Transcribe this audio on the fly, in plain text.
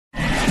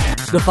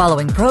The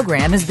following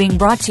program is being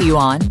brought to you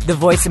on the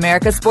Voice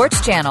America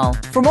Sports Channel.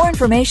 For more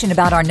information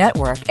about our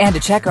network and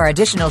to check our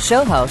additional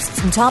show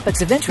hosts and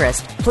topics of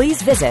interest,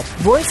 please visit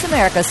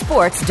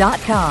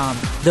voiceamericasports.com.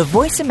 The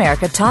Voice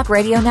America Talk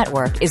Radio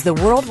Network is the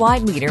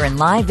worldwide leader in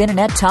live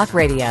Internet talk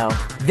radio.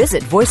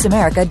 Visit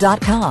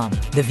voiceamerica.com.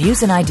 The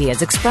views and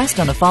ideas expressed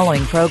on the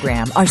following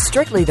program are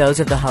strictly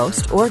those of the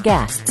host or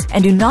guests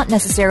and do not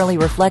necessarily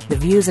reflect the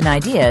views and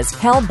ideas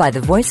held by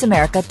the Voice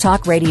America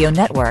Talk Radio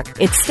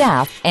Network, its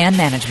staff, and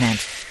management.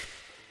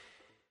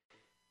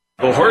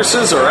 The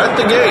horses are at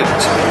the gate.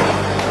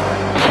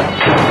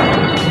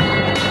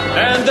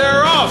 And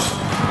they're off.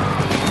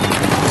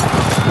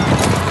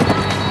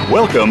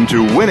 Welcome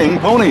to Winning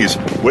Ponies.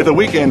 With a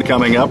weekend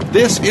coming up,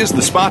 this is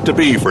the spot to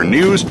be for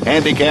news,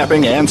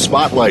 handicapping, and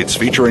spotlights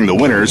featuring the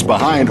winners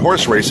behind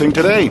horse racing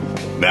today.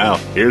 Now,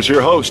 here's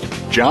your host,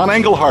 John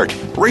Englehart,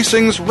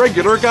 racing's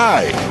regular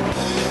guy.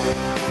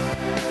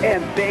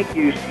 And thank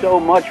you so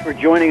much for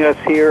joining us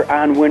here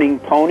on Winning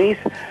Ponies.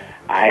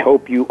 I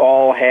hope you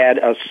all had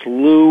a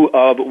slew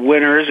of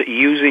winners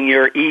using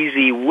your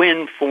easy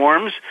win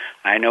forms.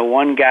 I know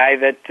one guy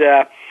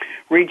that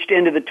reached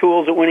into the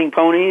tools at Winning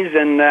Ponies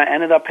and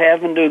ended up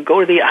having to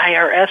go to the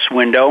IRS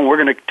window, and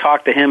we're going to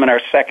talk to him in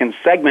our second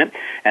segment,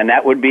 and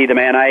that would be the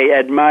man I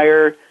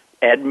admire,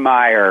 Ed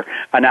Meyer.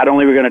 Not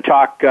only are we going to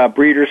talk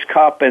Breeders'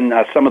 Cup and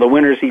some of the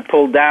winners he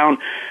pulled down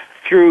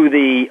through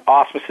the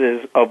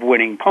auspices of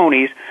Winning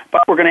Ponies,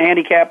 but we're going to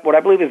handicap what I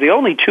believe is the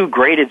only two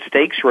graded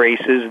stakes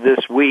races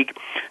this week,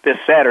 this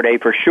Saturday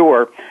for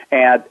sure.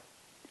 At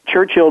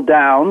Churchill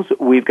Downs,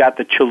 we've got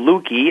the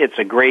Chilukki. It's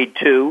a grade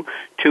 2,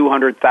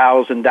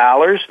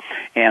 $200,000.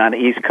 And on the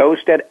East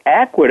Coast at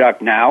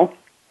Aqueduct now,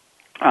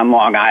 on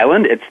Long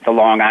Island, it's the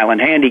Long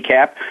Island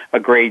Handicap, a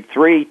grade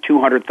 3,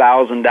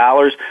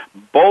 $200,000.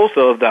 Both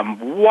of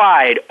them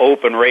wide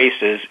open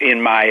races,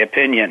 in my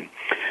opinion.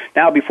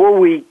 Now, before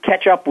we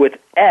catch up with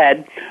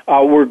Ed,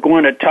 we're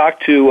going to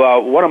talk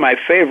to one of my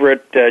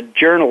favorite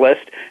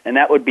journalists, and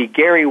that would be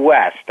Gary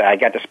West. I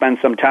got to spend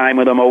some time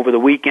with him over the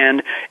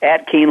weekend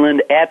at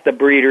Keeneland at the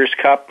Breeders'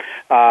 Cup.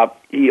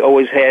 He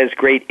always has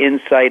great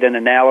insight and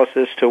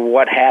analysis to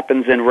what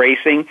happens in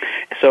racing.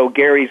 So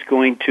Gary's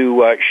going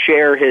to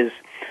share his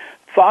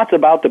thoughts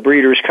about the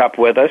Breeders' Cup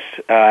with us.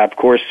 Of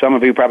course, some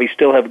of you probably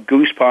still have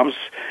goosebumps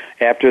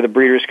after the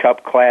Breeders'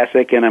 Cup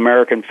Classic and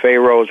American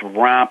Pharaoh's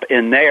romp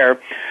in there.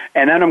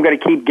 And then I'm going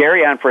to keep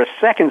Gary on for a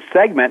second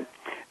segment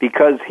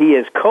because he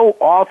has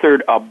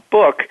co-authored a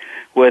book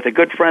with a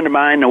good friend of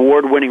mine,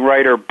 award-winning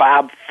writer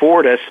Bob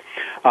Fortus.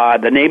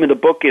 The name of the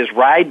book is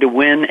Ride to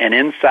Win, an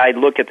inside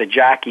look at the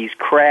jockey's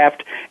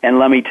craft. And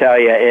let me tell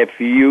you,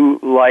 if you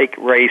like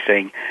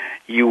racing,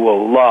 you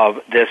will love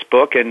this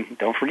book. And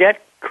don't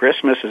forget,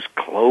 Christmas is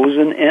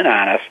closing in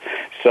on us,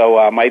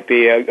 so might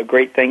be a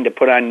great thing to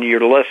put on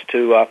your list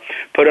to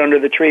put under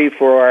the tree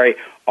for a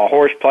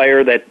horse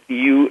player that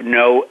you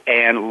know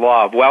and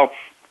love. Well,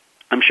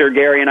 I'm sure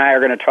Gary and I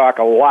are going to talk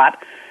a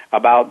lot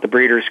about the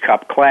Breeders'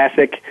 Cup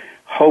Classic.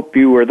 Hope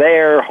you were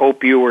there.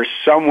 Hope you were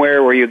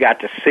somewhere where you got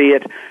to see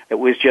it. It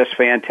was just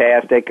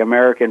fantastic.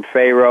 American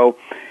Pharaoh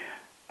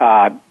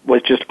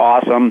was just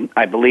awesome.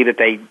 I believe that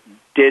they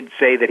did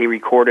say that he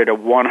recorded a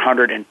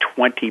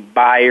 120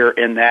 buyer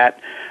in that,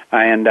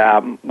 and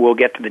we'll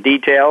get to the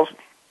details.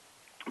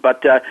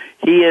 But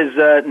he is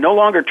no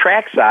longer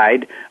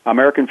trackside.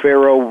 American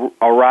Pharaoh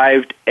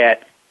arrived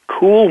at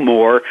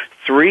Coolmore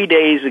 3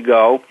 days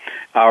ago,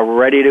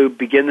 ready to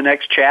begin the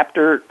next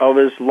chapter of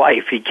his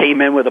life. He came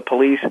in with a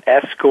police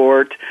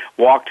escort,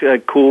 walked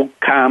cool,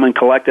 calm, and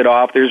collected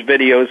off. There's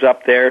videos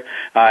up there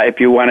if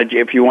you want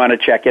to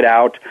check it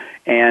out.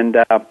 And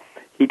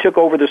he took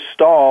over the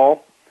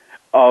stall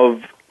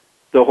of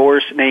the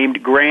horse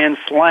named Grand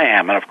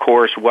Slam. And, of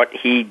course, what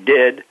he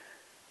did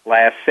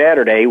last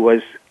Saturday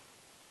was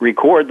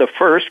record the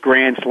first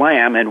Grand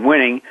Slam and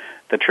winning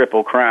the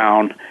Triple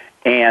Crown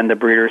and the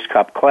Breeders'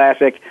 Cup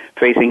Classic,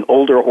 facing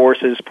older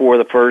horses for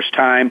the first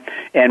time.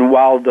 And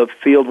while the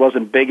field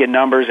wasn't big in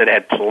numbers, it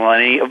had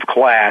plenty of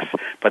class,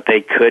 but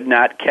they could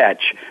not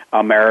catch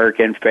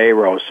American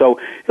Pharaoh. So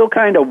he'll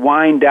kind of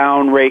wind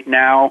down right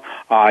now.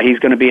 He's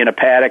going to be in a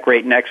paddock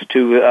right next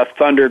to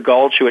Thunder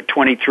Gulch, who at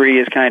 23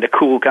 is kind of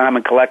cool, calm,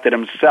 and collected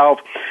himself.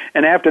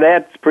 And after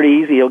that, it's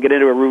pretty easy. He'll get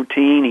into a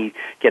routine. He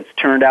gets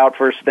turned out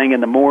first thing in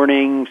the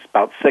morning,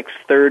 about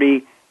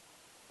 6:30.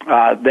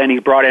 Then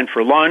he's brought in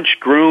for lunch,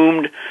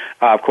 groomed.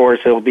 Of course,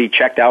 he'll be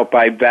checked out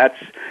by vets.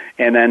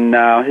 And then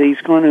he's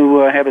going to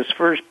have his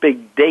first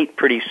big date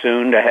pretty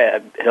soon.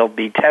 He'll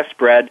be test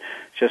bred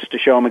just to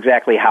show him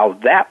exactly how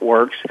that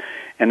works.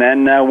 And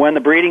then when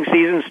the breeding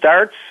season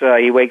starts,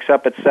 he wakes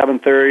up at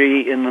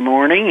 7:30 in the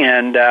morning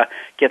and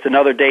gets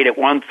another date at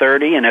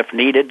 1:30, and if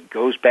needed,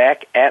 goes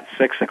back at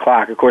 6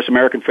 o'clock. Of course,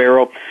 American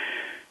Pharaoh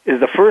is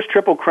the first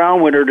Triple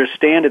Crown winner to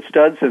stand at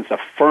stud since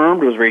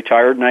Affirmed was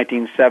retired in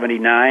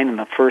 1979, and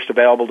the first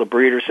available to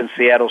breeders since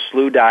Seattle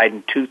Slew died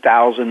in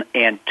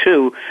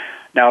 2002.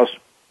 Now,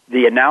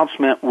 the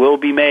announcement will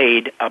be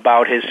made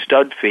about his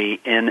stud fee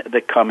in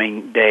the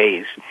coming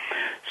days.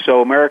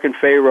 So American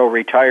Pharaoh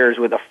retires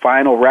with a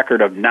final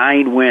record of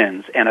 9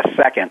 wins and a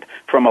second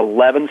from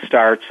 11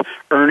 starts,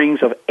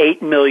 earnings of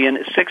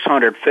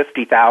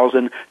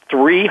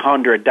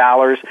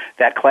 $8,650,300.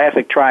 That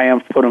classic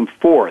triumph put him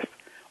fourth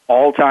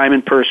all-time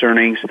in purse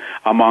earnings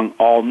among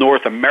all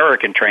North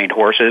American trained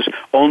horses,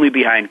 only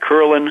behind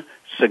Curlin,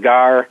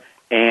 Cigar,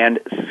 and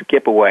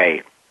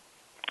Skipaway.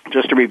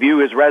 Just to review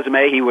his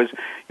resume, he was,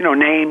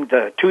 named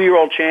the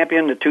 2-year-old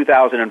champion in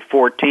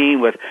 2014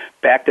 with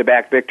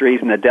back-to-back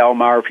victories in the Del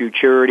Mar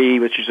Futurity,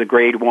 which is a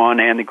Grade 1,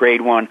 and the Grade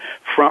 1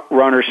 Front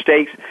Runner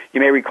Stakes. You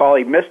may recall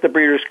he missed the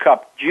Breeders'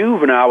 Cup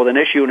Juvenile with an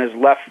issue in his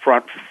left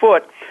front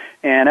foot,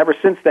 and ever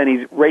since then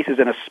he races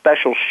in a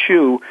special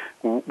shoe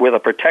with a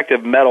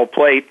protective metal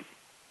plate,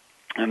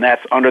 and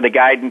that's under the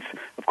guidance,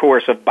 of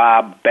course, of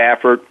Bob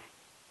Baffert.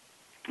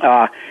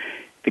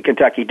 The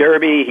Kentucky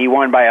Derby, he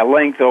won by a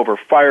length over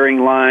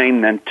Firing Line,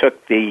 then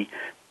took the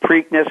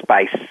Preakness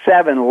by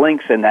 7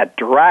 lengths in that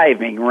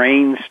driving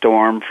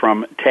rainstorm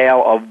from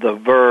Tail of the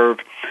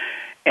Verve,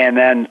 and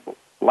then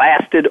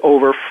lasted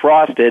over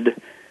Frosted,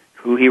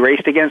 who he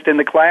raced against in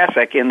the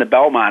Classic in the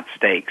Belmont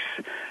Stakes.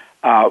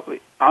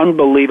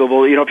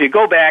 Unbelievable. If you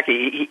go back,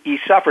 he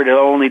suffered an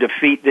only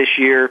defeat this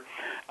year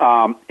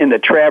in the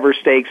Travers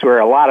Stakes, where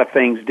a lot of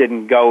things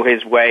didn't go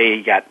his way.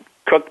 He got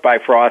cooked by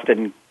Frosted,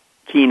 and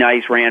Keen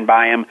Ice ran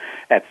by him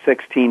at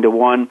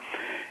 16-1,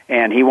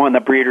 and he won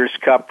the Breeders'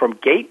 Cup from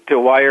gate to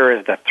wire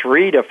as the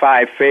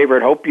 3-5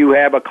 favorite. Hope you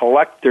have a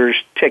collector's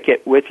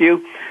ticket with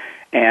you,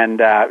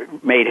 and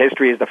made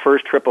history as the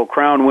first Triple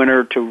Crown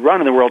winner to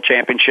run in the World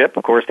Championship.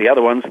 Of course, the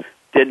other ones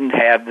didn't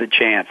have the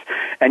chance.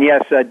 And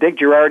yes, Dick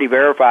Girardi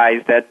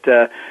verifies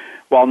that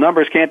while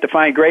numbers can't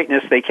define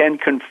greatness, they can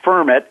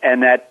confirm it,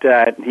 and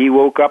that he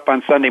woke up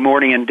on Sunday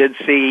morning and did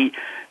see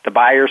the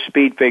Beyer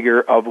speed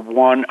figure of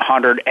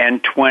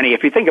 120.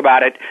 If you think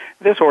about it,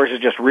 this horse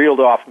has just reeled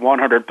off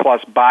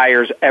 100-plus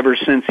Beyers ever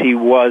since he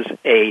was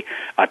a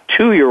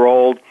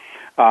 2-year-old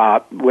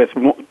with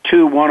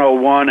 2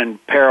 101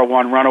 and pair of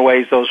 1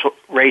 runaways, those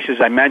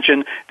races I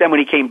mentioned. Then when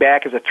he came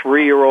back as a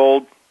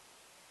 3-year-old,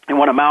 and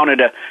when amounted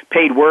to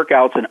paid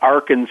workouts in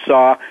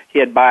Arkansas, he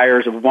had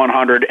Beyers of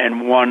 100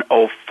 and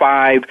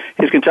 105.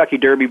 His Kentucky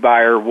Derby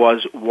Beyer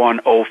was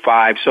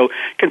 105. So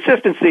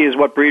consistency is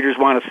what breeders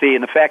want to see,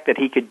 and the fact that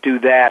he could do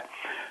that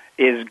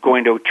is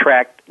going to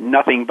attract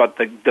nothing but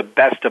the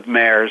best of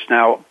mares.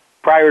 Now,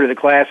 prior to the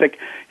Classic,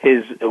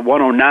 his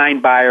 109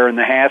 Beyer in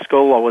the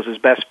Haskell was his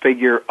best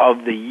figure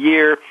of the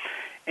year,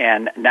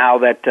 and now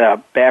that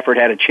Baffert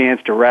had a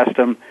chance to rest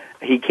him,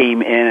 he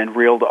came in and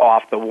reeled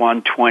off the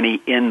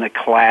 120 in the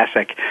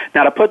Classic.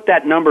 Now, to put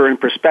that number in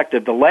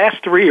perspective, the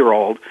last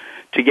 3-year-old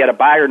to get a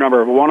Beyer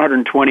number of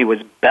 120 was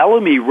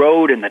Bellamy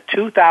Road in the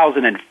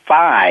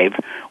 2005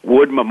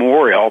 Wood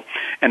Memorial,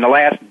 and the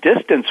last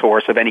distance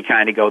horse of any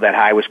kind to go that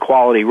high was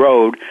Quality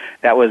Road.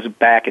 That was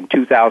back in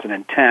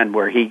 2010,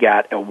 where he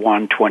got a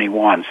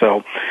 121.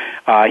 So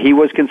he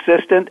was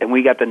consistent, and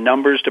we got the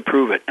numbers to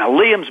prove it. Now,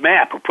 Liam's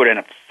Map, who put in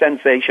a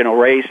sensational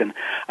race, and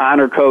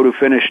Honor Code, who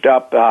finished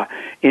up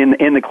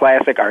in the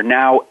Classic, are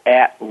now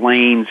at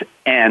Lane's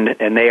End,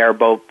 and they are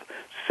both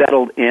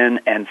settled in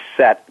and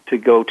set to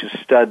go to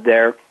stud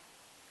there.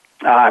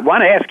 I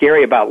want to ask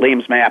Gary about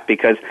Liam's Map,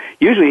 because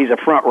usually he's a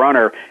front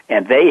runner,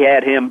 and they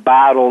had him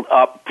bottled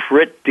up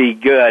pretty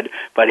good,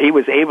 but he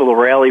was able to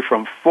rally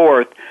from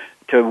 4th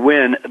to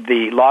win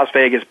the Las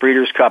Vegas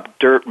Breeders' Cup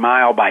Dirt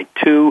Mile by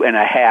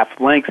 2.5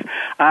 lengths.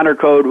 Honor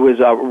Code was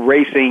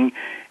racing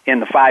in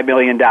the $5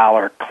 million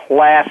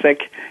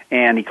Classic,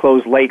 and he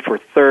closed late for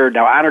 3rd.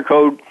 Now, Honor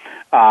Code,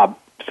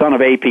 son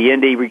of AP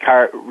Indy,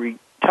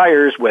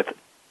 retires with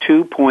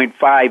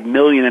 $2.5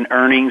 million in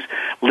earnings.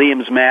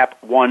 Liam's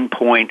Map,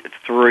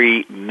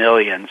 $1.3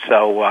 million.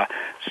 So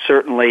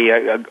certainly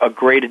a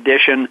great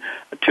addition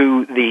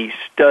to the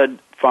stud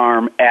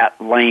farm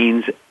at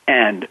Lane's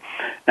End.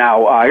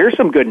 Now, here's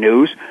some good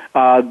news.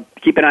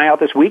 Keep an eye out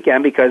this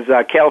weekend, because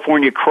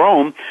California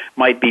Chrome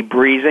might be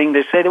breezing.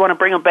 They say they want to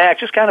bring him back,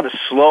 just kind of a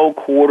slow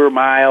quarter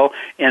mile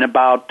in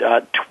about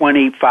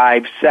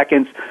 25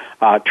 seconds.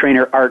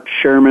 Trainer Art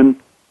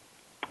Sherman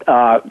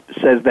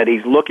says that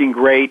he's looking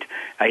great.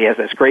 He has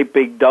this great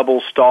big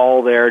double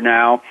stall there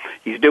now.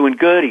 He's doing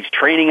good. He's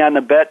training on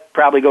the bet,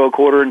 probably go a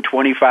quarter in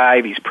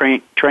 25. He's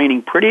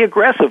training pretty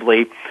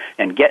aggressively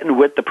and getting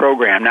with the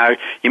program. Now,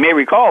 you may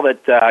recall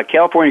that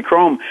California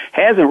Chrome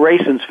hasn't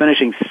raced since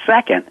finishing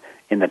 2nd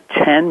in the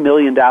 $10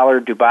 million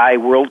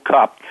Dubai World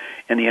Cup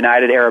in the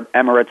United Arab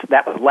Emirates.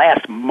 That was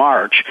last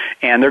March,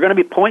 and they're going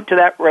to point to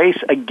that race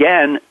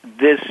again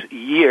this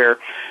year.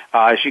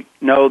 As you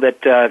know,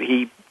 that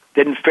he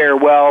didn't fare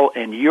well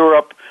in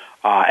Europe,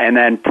 and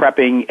then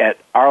prepping at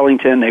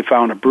Arlington, they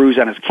found a bruise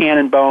on his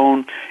cannon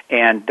bone,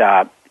 and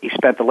he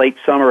spent the late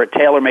summer at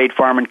TaylorMade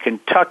Farm in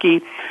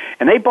Kentucky,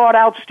 and they bought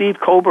out Steve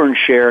Coburn's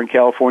share in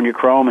California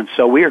Chrome, and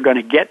so we are going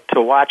to get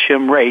to watch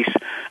him race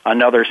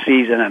another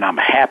season, and I'm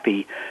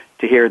happy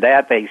to hear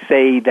that. They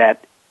say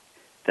that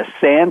the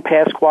San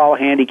Pasquale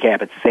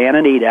Handicap at Santa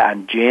Anita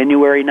on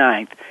January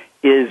 9th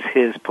is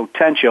his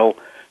potential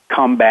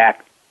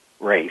comeback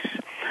race.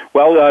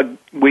 Well,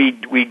 we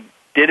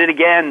did it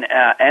again.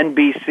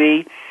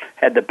 NBC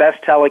had the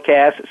best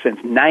telecast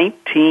since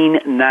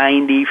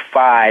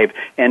 1995,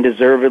 and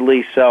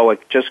deservedly so.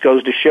 It just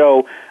goes to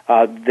show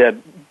the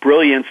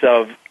brilliance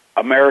of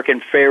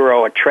American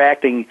Pharaoh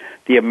attracting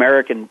the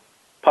American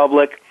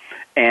public,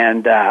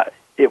 and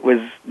it was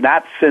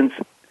not since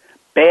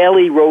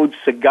Bailey Road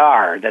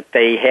Cigar that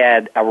they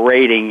had a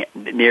rating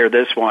near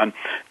this one.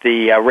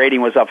 The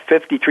rating was up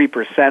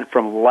 53%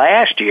 from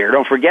last year.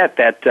 Don't forget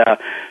that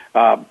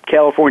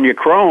California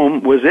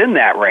Chrome was in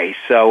that race,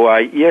 so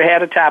you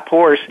had a top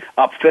horse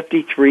up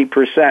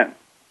 53%.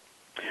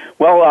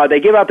 Well, they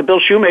give out the Bill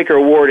Shoemaker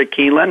Award at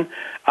Keeneland.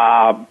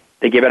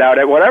 They give it out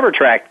at whatever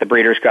track the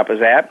Breeders' Cup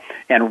is at.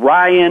 And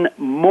Ryan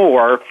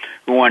Moore,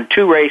 who won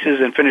 2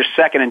 races and finished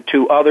second in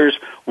 2 others,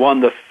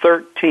 won the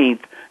 13th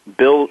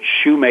Bill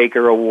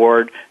Shoemaker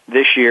Award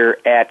this year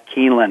at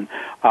Keeneland.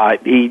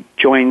 He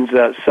joins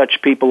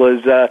such people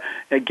as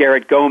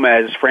Garrett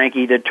Gomez,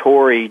 Frankie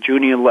Dettori,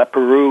 Julian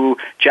Leperoux,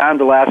 John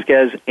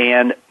Velasquez,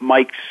 and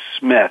Mike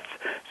Smith.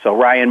 So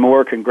Ryan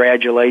Moore,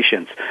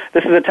 congratulations.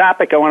 This is a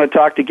topic I want to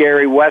talk to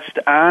Gary West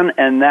on,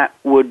 and that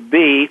would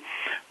be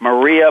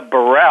Maria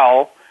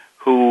Burrell,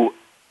 who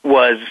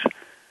was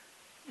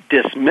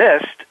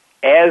dismissed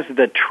as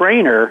the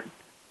trainer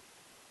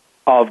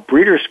of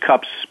Breeders'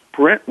 Cup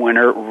Sprint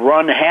winner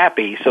Run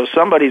Happy. So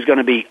somebody's going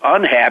to be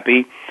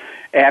unhappy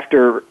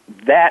after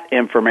that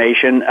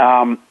information.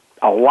 A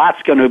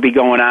lot's going to be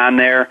going on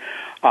there.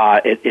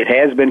 It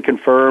has been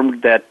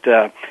confirmed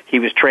that he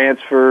was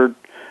transferred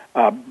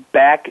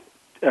back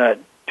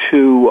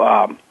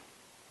to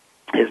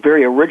his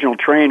very original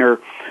trainer,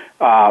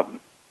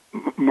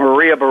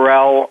 Maria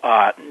Burrell.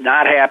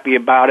 Not happy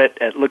about it.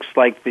 It looks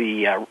like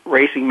the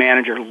racing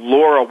manager,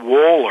 Laura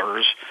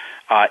Wohlers,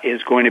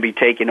 is going to be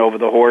taking over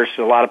the horse.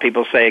 A lot of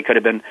people say it could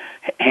have been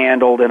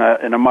handled in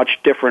a much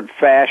different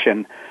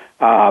fashion.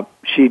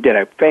 She did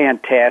a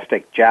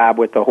fantastic job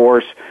with the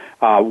horse.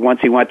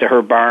 Once he went to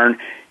her barn,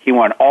 he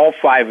won all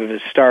 5 of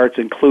his starts,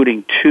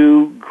 including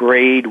 2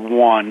 Grade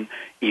 1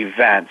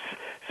 events.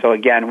 So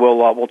again,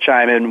 we'll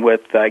chime in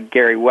with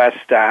Gary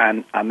West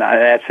on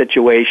that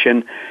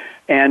situation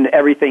and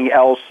everything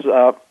else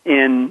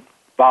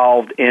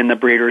involved in the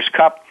Breeders'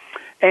 Cup.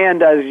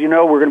 And as you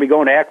know, we're going to be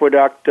going to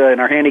Aqueduct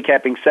in our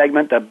handicapping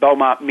segment. The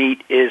Belmont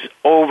meet is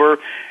over,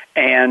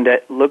 and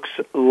it looks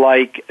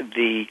like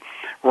the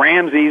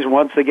Ramseys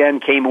once again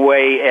came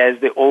away as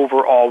the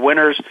overall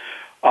winners.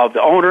 Of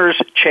the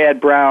owners, Chad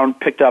Brown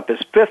picked up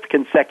his 5th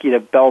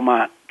consecutive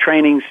Belmont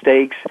training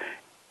stakes,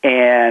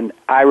 and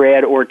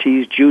Irad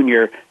Ortiz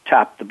Jr.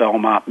 topped the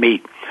Belmont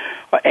meet.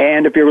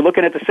 And if you were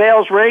looking at the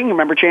sales ring,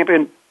 remember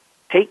champion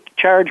Take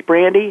Charge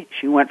Brandy?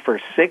 She went for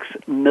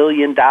 $6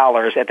 million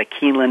at the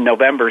Keeneland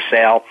November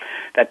sale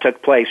that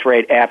took place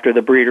right after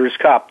the Breeders'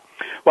 Cup.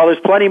 Well, there's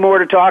plenty more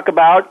to talk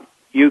about.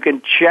 You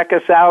can check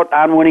us out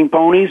on Winning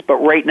Ponies, but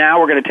right now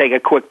we're going to take a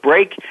quick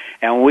break,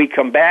 and when we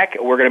come back,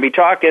 we're going to be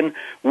talking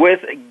with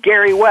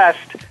Gary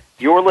West.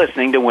 You're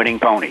listening to Winning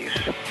Ponies.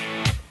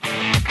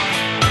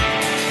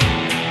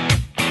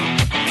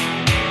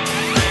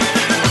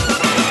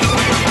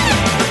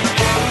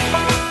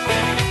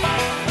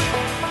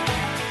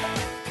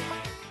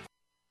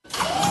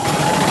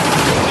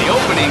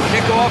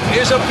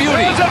 Is a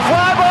beauty. There's a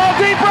fly ball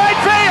deep right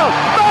field.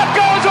 Back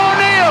goes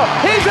O'Neal.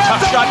 He's at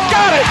the shot.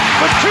 Got it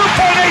with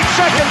 2.8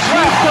 seconds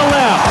left. To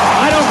left.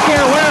 I don't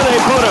care where they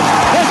put him.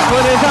 This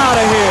one is out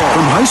of here.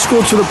 From high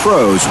school to the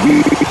pros,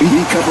 we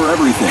cover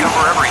everything.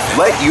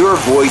 Let your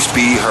voice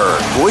be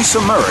heard. Voice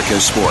America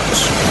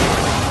Sports.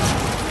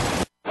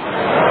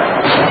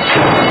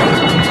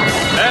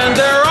 And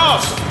they're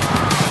off.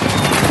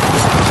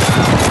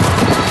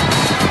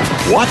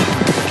 What?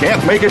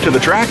 Can't make it to the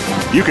track?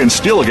 You can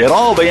still get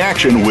all the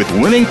action with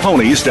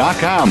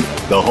winningponies.com,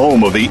 the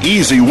home of the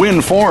easy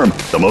win form,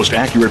 the most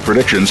accurate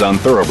predictions on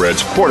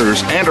thoroughbreds,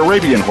 quarters, and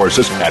Arabian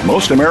horses at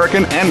most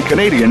American and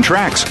Canadian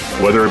tracks.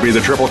 Whether it be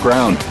the Triple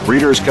Crown,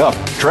 Breeders' Cup,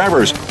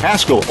 Travers,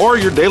 Haskell, or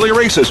your daily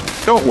races,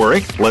 don't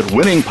worry, let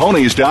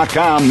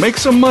winningponies.com make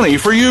some money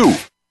for you.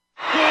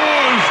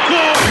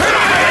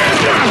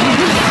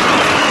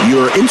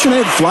 Your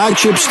internet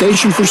flagship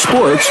station for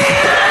sports.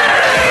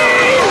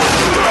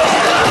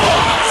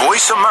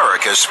 Voice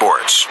America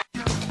Sports.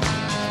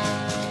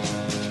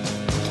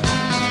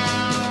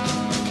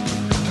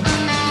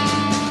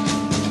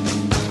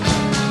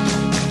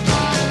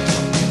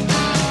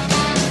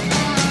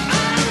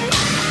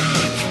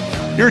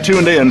 You're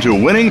tuned in to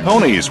Winning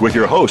Ponies with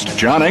your host,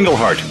 John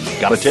Englehart.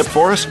 Got a tip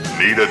for us?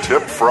 Need a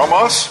tip from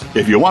us?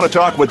 If you want to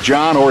talk with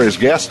John or his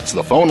guests,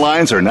 the phone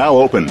lines are now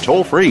open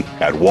toll-free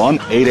at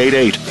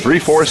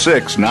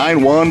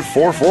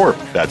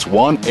 1-888-346-9144. That's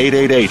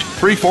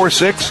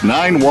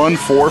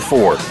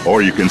 1-888-346-9144.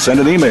 Or you can send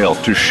an email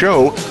to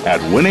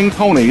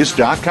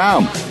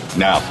show@winningponies.com.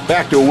 Now,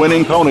 back to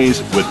Winning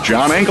Ponies with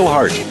John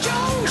Englehart.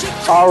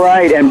 All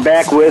right, and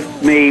back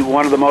with me,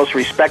 one of the most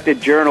respected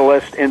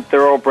journalists in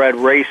thoroughbred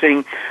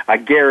racing,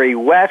 Gary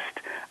West.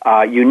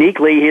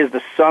 Uniquely, he is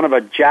the son of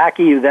a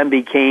jockey who then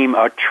became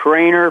a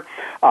trainer,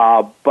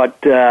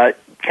 but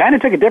kind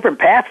of took a different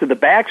path to the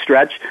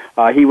backstretch.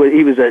 He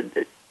was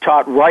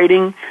taught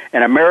writing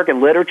and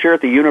American literature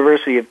at the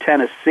University of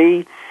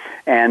Tennessee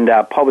and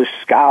published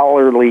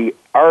scholarly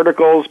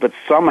articles, but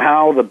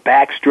somehow the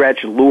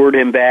backstretch lured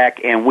him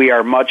back, and we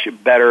are much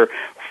better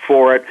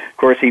for it. Of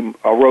course, he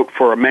wrote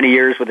for many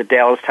years with the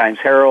Dallas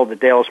Times-Herald, the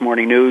Dallas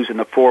Morning News, and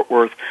the Fort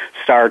Worth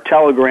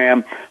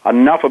Star-Telegram.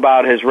 Enough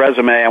about his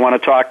resume. I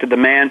want to talk to the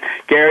man.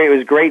 Gary, it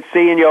was great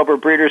seeing you over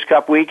Breeders'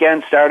 Cup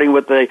weekend, starting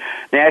with the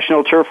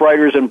National Turf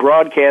Writers and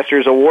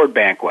Broadcasters Award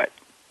Banquet.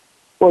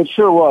 Well, it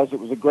sure was. It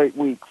was a great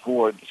week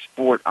for the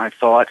sport, I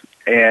thought,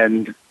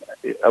 and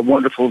a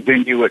wonderful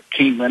venue at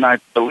Keeneland. I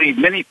believe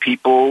many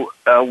people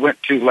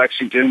went to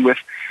Lexington with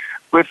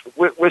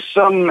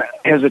some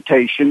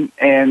hesitation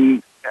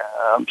and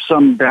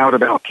some doubt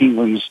about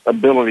Keeneland's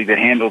ability to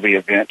handle the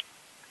event,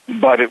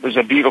 but it was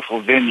a beautiful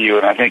venue,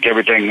 and I think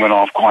everything went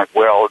off quite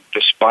well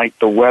despite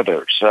the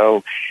weather.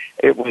 So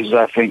it was,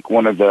 I think,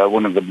 one of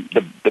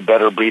the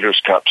better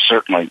Breeders' Cups.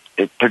 Certainly,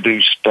 it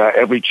produced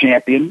every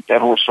champion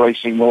that horse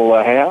racing will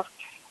have,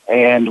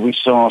 and we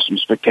saw some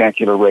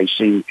spectacular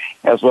racing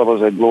as well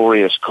as a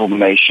glorious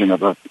culmination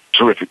of a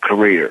terrific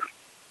career.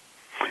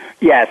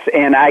 Yes,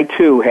 and I,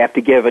 too, have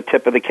to give a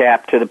tip of the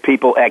cap to the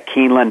people at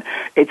Keeneland.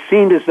 It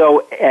seemed as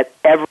though at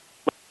every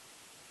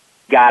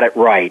got it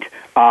right.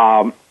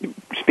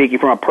 Speaking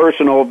from a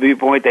personal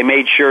viewpoint, they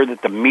made sure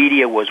that the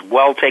media was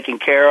well taken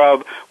care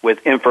of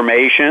with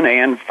information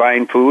and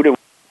fine food and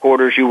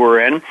quarters you were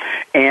in,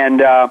 and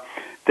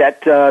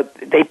that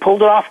they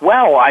pulled it off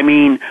well. I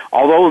mean,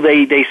 although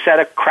they set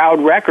a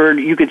crowd record,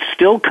 you could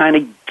still kind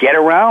of get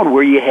around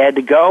where you had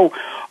to go.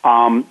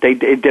 They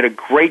did a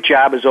great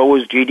job, as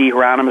always, G.D.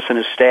 Hieronymus and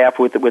his staff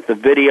with the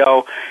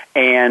video.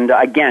 And,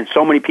 again,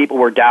 so many people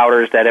were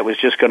doubters that it was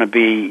just going to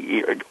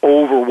be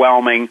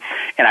overwhelming.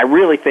 And I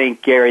really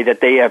think, Gary, that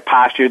they have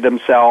postured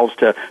themselves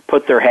to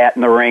put their hat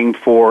in the ring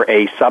for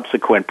a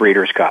subsequent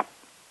Breeders' Cup.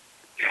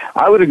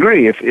 I would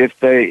agree. If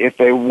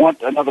they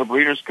want another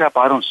Breeders' Cup,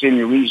 I don't see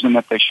any reason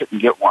that they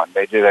shouldn't get one.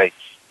 They did a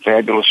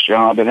fabulous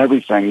job, and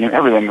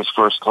everything was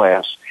first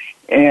class.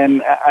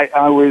 And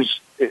I was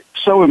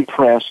so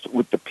impressed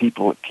with the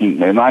people at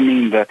Keeneland. I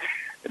mean,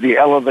 the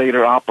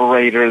elevator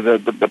operator,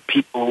 the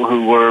people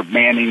who were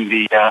manning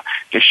the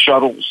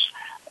shuttles.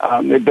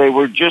 They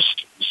were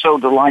just so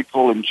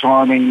delightful and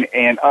charming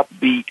and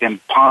upbeat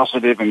and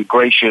positive and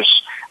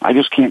gracious. I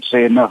just can't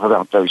say enough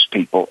about those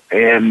people.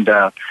 And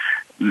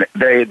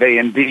they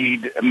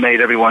indeed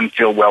made everyone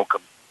feel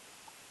welcome.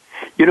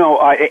 You know,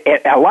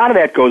 a lot of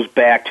that goes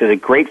back to the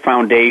great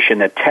foundation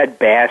that Ted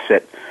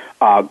Bassett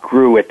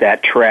grew at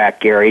that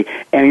track, Gary.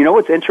 And you know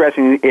what's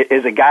interesting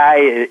is a guy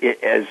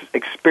as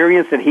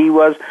experienced as he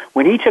was,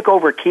 when he took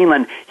over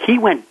Keeneland, he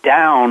went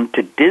down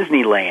to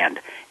Disneyland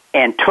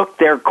and took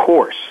their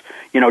course.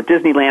 You know,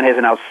 Disneyland has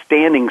an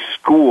outstanding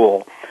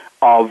school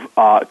of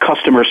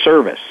customer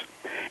service.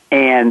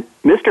 And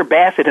Mr.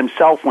 Bassett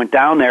himself went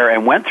down there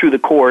and went through the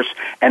course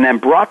and then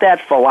brought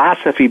that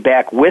philosophy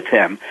back with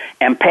him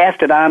and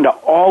passed it on to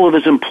all of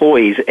his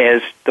employees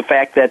as the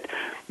fact that,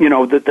 you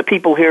know, the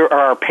people here are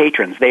our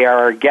patrons. They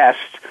are our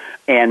guests,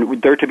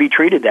 and they're to be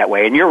treated that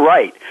way. And you're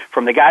right.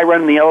 From the guy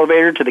running the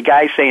elevator to the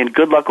guy saying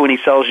good luck when he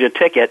sells you a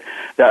ticket,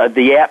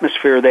 the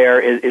atmosphere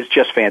there is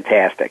just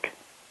fantastic.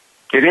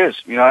 It is.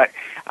 You know,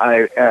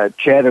 I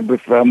chatted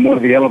with one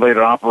of the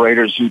elevator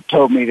operators who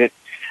told me that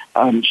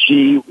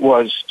she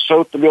was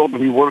so thrilled to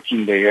be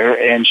working there,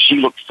 and she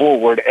looked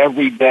forward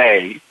every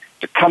day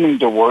to coming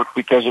to work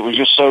because it was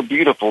just so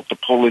beautiful to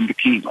pull into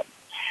Keeneland.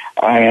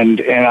 And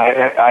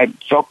I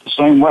felt the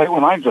same way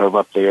when I drove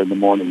up there in the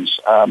mornings.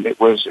 It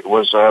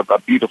was a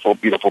beautiful,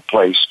 beautiful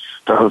place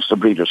to host the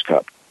Breeders'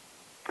 Cup.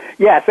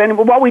 Yes, and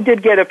while we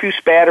did get a few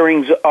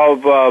spatterings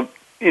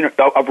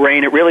of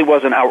rain, it really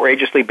wasn't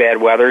outrageously bad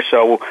weather.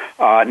 So,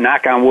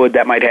 knock on wood,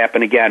 that might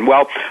happen again.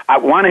 Well, I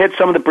want to hit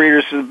some of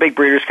the big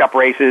Breeders' Cup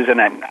races, and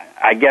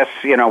I guess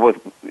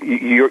with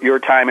your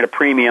time at a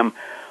premium,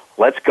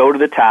 let's go to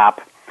the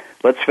top.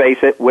 Let's face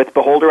it, with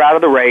Beholder out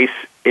of the race,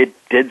 it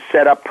did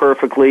set up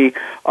perfectly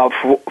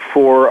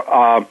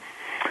for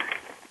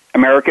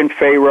American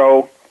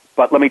Pharaoh.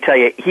 But let me tell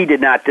you, he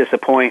did not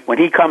disappoint. When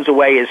he comes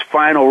away his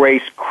final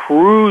race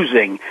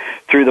cruising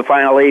through the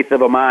final eighth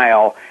of a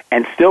mile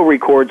and still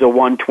records a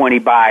 120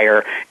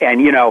 buyer, and,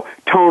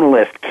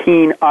 Tonalist,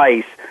 Keen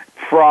Ice,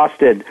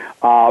 Frosted,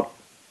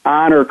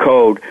 Honor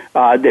Code,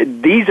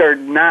 these are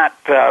not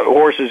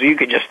horses you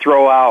could just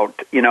throw out.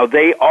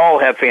 They all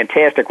have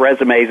fantastic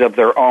resumes of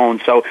their own.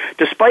 So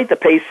despite the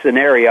pace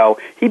scenario,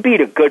 he beat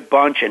a good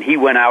bunch and he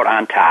went out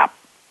on top.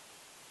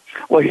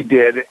 Well, he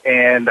did,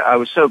 and I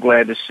was so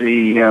glad to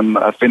see him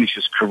finish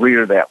his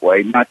career that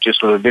way, not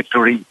just with a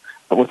victory,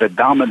 but with a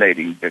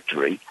dominating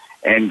victory.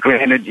 And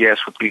granted, yes,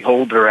 with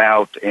Beholder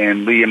out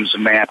and Liam's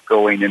Map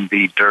going in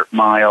the dirt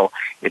mile,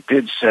 it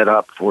did set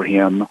up for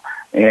him,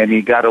 and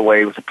he got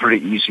away with a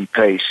pretty easy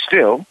pace.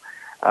 Still,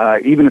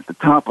 even at the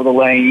top of the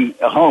lane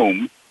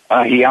home,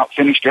 he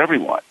outfinished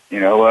everyone.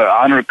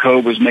 Honor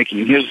Cove was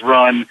making his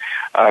run,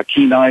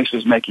 Keen Ice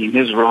was making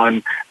his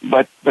run,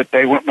 but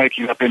they weren't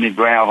making up any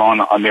ground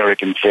on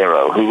American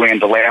Pharoah, who ran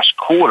the last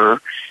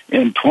quarter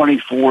in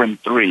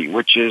 24-3,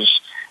 which is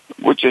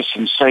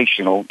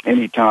sensational.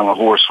 Anytime a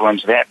horse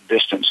runs that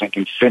distance and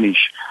can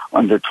finish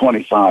under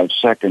 25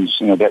 seconds,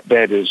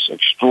 that is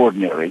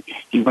extraordinary.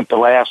 He went the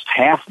last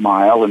half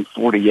mile in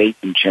 48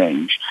 and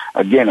change.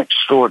 Again,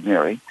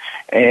 extraordinary.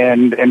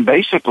 And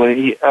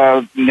basically,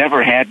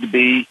 never had to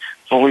be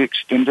fully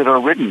extended or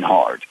ridden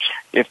hard.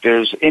 If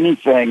there's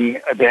anything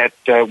that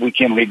we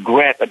can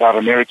regret about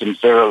American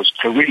Pharoah's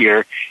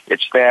career,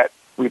 it's that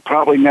we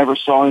probably never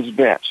saw his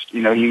best.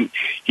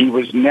 He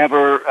was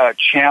never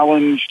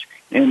challenged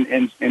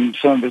in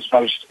some of his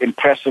most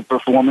impressive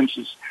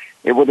performances.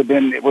 It would have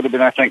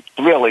been, I think,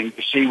 thrilling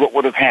to see what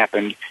would have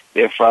happened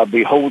if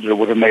Beholder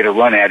would have made a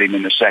run at him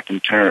in the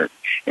second turn.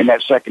 In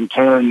that second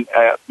turn,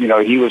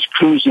 he was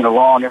cruising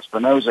along.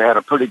 Espinosa had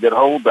a pretty good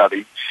hold of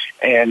him,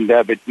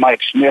 but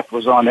Mike Smith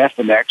was on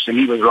FNX, and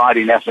he was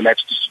riding FNX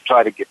to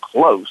try to get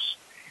close.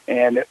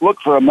 And it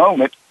looked for a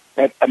moment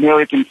that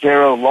American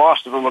Pharoah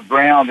lost a little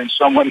ground, and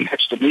someone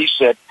next to me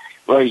said,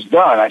 "Well, he's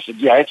done." I said,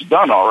 "Yeah, it's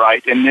done all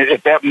right." And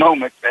at that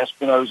moment,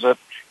 Espinosa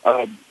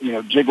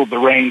jiggled the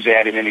reins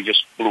at him, and he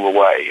just flew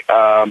away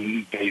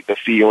the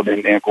field,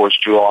 and of course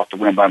drew off to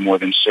win by more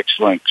than 6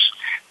 lengths.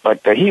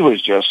 But he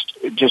was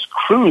just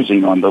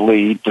cruising on the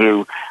lead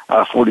through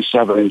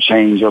 47 and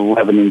change,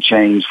 11 and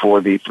change for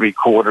the 3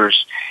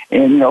 quarters.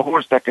 And a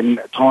horse that can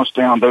toss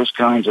down those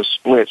kinds of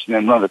splits and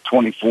then run a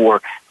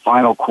 24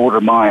 final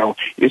quarter mile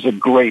is a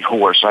great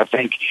horse. I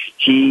think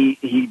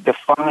he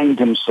defined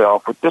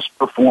himself with this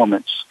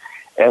performance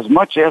as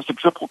much as the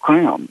Triple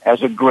Crown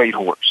as a great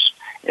horse.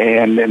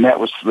 And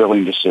that was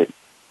thrilling to see.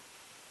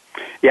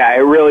 Yeah, it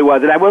really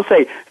was. And I will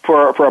say,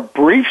 for a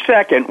brief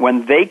second,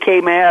 when they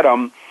came at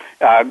him,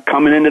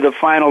 coming into the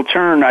final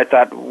turn, I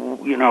thought,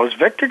 has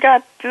Victor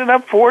got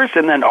enough force?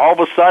 And then all of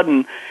a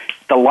sudden,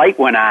 the light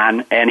went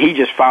on, and he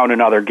just found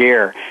another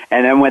gear.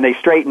 And then when they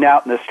straightened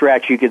out in the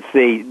stretch, you could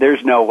see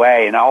there's no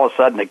way. And all of a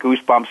sudden, the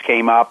goosebumps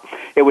came up.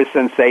 It was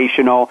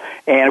sensational.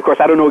 And, of course,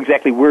 I don't know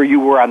exactly where you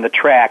were on the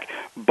track,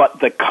 but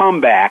the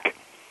comeback,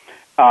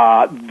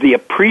 the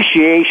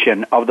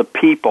appreciation of the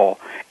people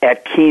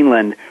at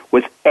Keeneland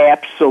was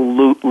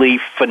absolutely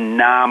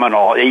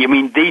phenomenal. I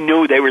mean, they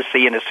knew they were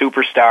seeing a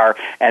superstar,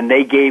 and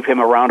they gave him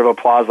a round of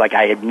applause like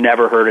I had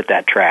never heard at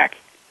that track.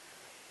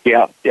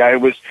 Yeah,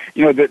 it was,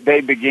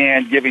 they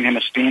began giving him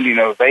a standing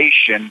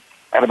ovation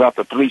at about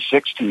the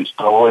 3/16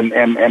 pole,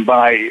 and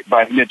by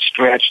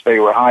mid-stretch, they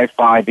were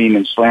high-fiving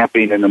and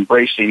slapping and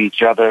embracing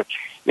each other.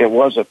 It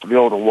was a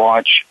thrill to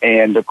watch,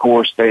 and of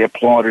course, they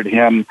applauded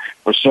him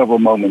for several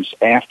moments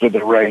after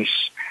the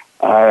race.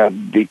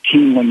 The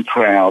Keeneland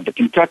crowd, the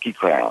Kentucky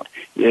crowd,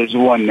 is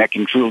one that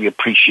can truly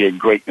appreciate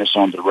greatness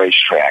on the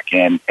racetrack,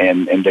 and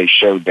they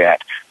showed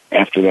that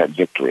after that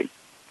victory.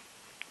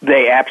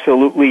 They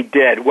absolutely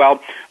did.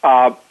 Well,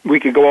 we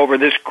could go over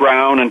this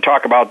ground and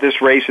talk about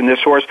this race and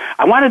this horse.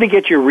 I wanted to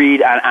get your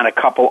read on a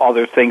couple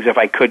other things, if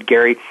I could,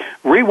 Gary.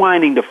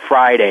 Rewinding to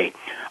Friday,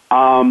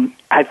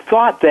 I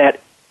thought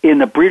that in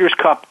the Breeders'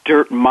 Cup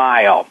Dirt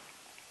Mile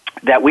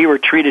that we were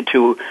treated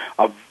to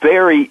a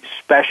very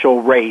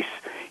special race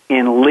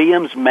in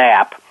Liam's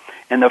Map,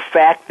 and the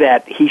fact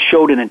that he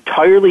showed an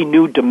entirely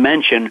new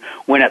dimension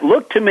when it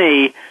looked to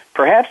me,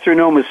 perhaps through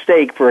no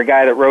mistake for a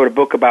guy that wrote a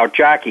book about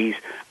jockeys,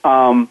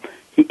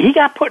 he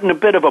got put in a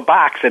bit of a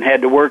box and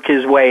had to work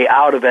his way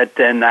out of it,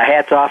 and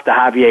hats off to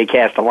Javier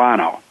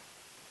Castellano.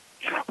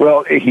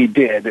 Well, he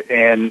did,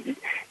 and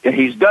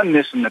he's done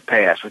this in the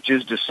past, which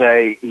is to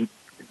say, he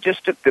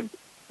just at the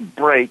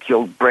break,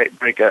 he'll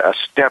break a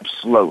step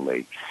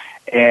slowly,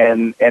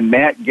 and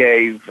that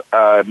gave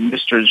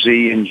Mr.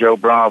 Z and Joe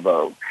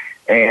Bravo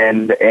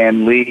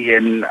and Lee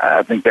and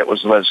I think that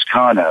was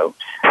Lescano,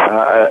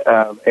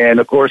 and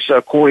of course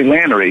Corey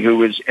Lannery, who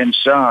was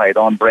inside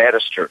on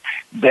Bradister.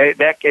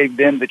 That gave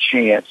them the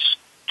chance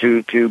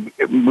to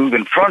move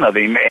in front of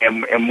him,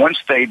 and once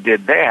they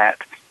did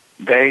that,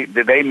 they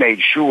made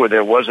sure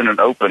there wasn't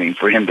an opening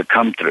for him to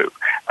come through.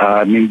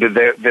 I mean,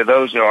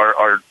 those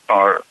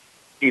are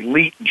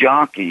elite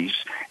jockeys,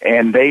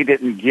 and they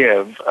didn't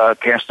give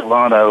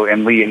Castellano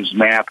and Liam's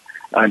Map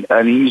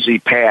an easy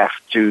path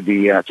to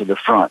the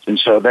front, and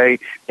so they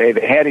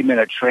had him in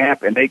a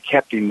trap, and they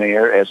kept him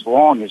there as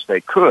long as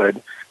they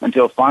could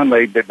until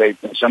finally they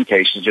in some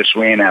cases just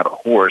ran out of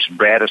horse.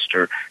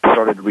 Bradister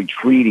started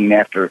retreating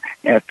after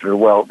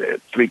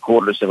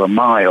 3/4 of a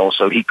mile,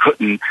 so he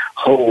couldn't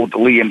hold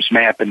Liam's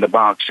Map in the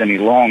box any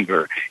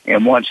longer.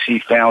 And once he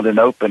found an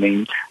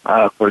opening,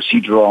 of course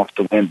he drew off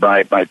to win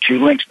by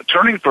 2 lengths. But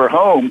turning for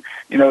home,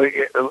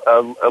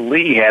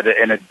 Lee had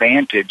an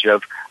advantage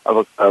of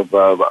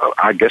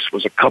I guess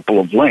was a couple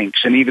of lengths,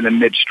 and even in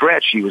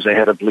mid-stretch, he was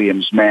ahead of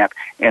Liam's map.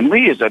 And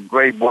Lee is a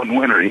Grade 1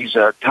 winner. He's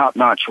a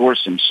top-notch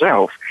horse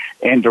himself.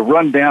 And to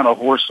run down a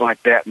horse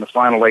like that in the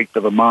final eighth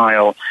of a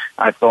mile,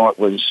 I thought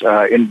was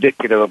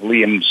indicative of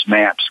Liam's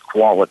map's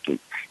quality.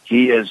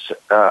 He is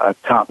a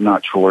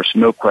top-notch horse,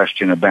 no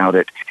question about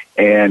it.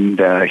 And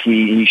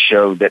he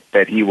showed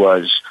that he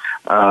was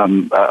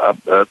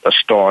a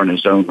star in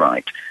his own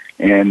right.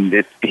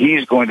 And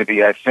he's going to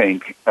be, I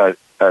think, a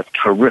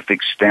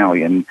terrific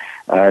stallion,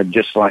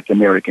 just like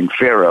American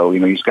Pharaoh. You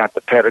know, he's got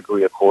the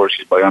pedigree, of course.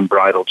 He's by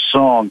Unbridled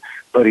Song,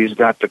 but he's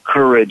got the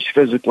courage.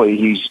 Physically,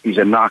 he's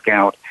a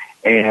knockout,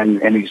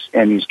 and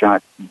he's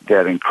got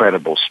that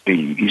incredible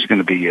speed. He's going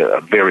to be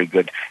a very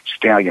good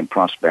stallion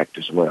prospect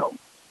as well.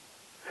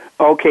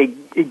 Okay,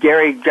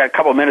 Gary, got a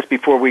couple of minutes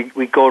before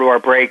we go to our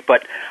break,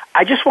 but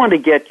I just wanted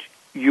to get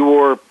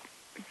your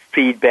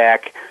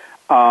feedback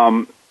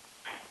on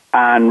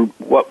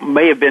what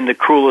may have been the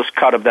cruelest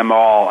cut of them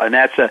all, and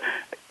that's a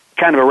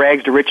kind of a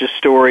rags to riches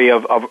story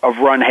of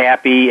Run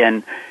Happy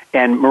and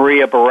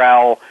Maria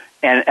Burrell,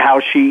 and how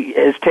she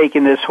has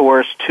taken this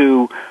horse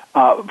to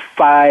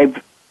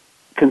 5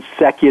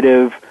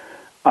 consecutive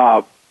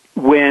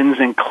wins,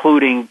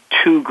 including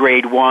 2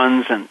 Grade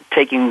 1s, and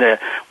taking the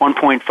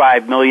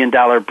 $1.5 million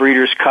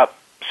Breeders' Cup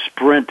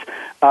Sprint.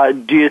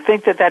 Do you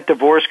think that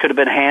divorce could have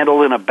been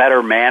handled in a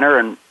better manner,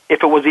 and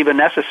if it was even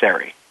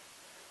necessary?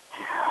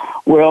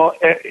 Well,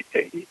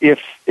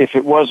 if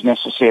it was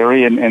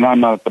necessary, and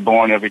I'm not at the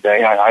barn every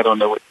day, I don't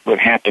know what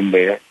happened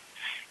there.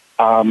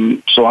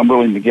 So I'm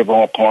willing to give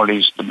all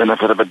parties the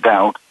benefit of a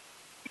doubt.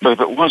 But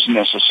if it was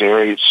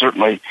necessary, it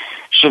certainly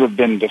should have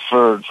been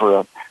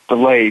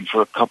delayed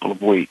for a couple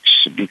of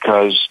weeks,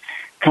 because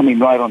coming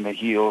right on the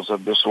heels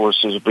of this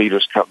horse's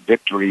Breeders' Cup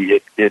victory,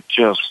 it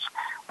just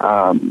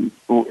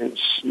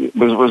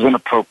was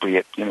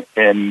inappropriate,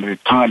 and the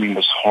timing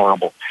was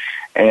horrible.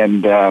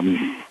 And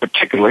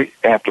particularly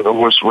after the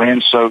horse ran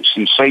so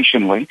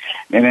sensationally,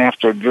 and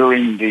after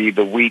during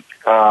the week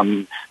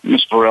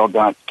Miss Burrell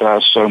got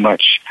so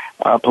much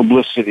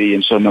publicity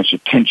and so much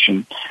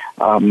attention,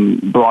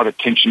 brought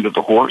attention to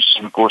the horse.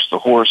 And of course, the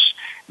horse,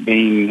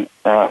 being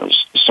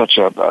such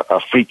a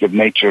freak of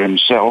nature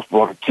himself,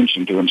 brought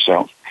attention to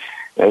himself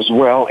as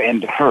well,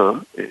 and to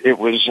her. It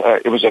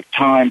was a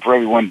time for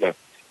everyone to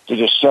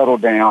just settle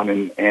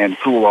down and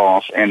cool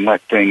off and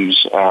let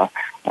things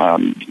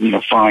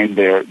find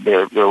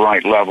their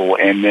right level,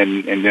 and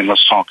then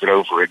let's talk it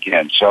over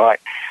again. So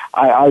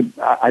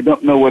I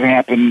don't know what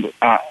happened.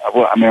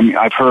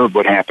 I've heard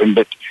what happened,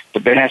 but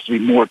there has to be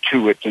more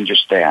to it than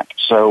just that.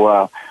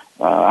 So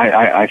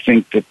I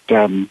think that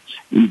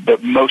the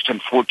most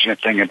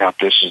unfortunate thing about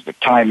this is the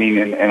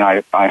timing,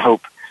 and I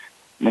hope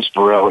Miss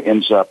Burrell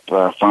ends up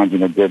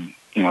finding a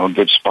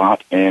good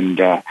spot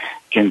and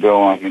can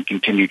go on and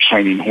continue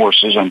training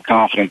horses. I'm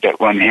confident that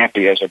Run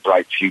Happy has a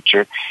bright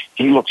future.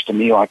 He looks to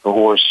me like a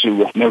horse who,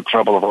 with no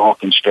trouble at all,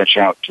 can stretch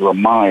out to a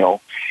mile,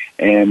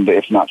 and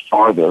if not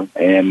farther.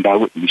 And I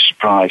wouldn't be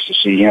surprised to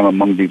see him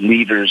among the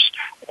leaders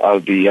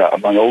of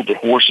among older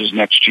horses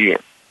next year.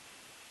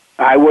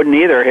 I wouldn't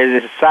either.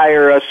 His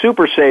sire,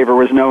 Super Saver,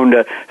 was known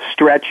to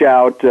stretch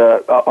out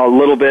a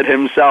little bit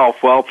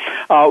himself. Well,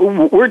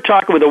 we're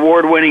talking with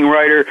award-winning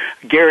writer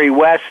Gary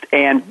West,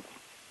 and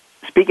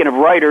speaking of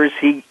writers,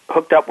 he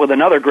hooked up with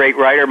another great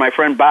writer, my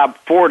friend Bob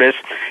Fortus,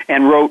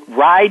 and wrote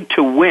Ride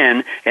to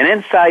Win, an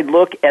inside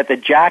look at the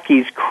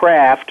jockey's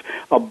craft,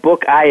 a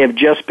book I have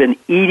just been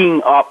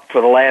eating up for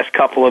the last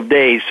couple of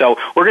days. So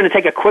we're going to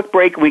take a quick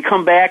break. When we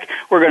come back,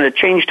 we're going to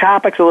change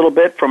topics a little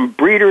bit from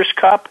Breeders'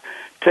 Cup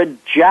to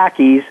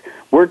jockeys.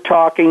 We're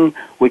talking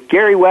with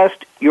Gary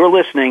West. You're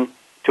listening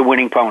to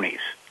Winning Ponies.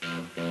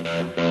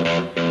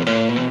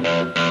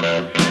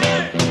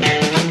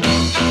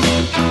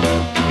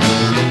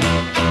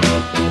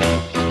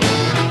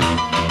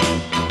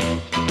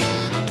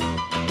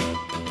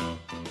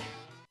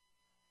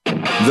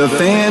 The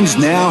fans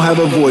now have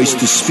a voice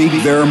to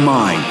speak their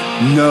mind.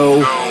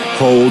 No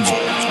holds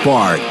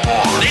barred.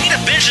 They need to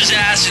bench his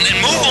ass and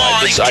move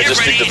on. I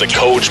just think that the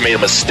coach made a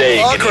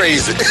mistake. All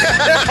crazy.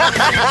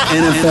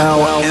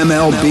 NFL,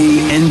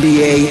 MLB,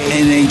 NBA,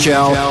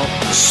 NHL.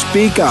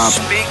 Speak up.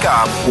 Speak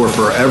up. Or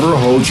forever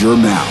hold your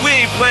mouth. We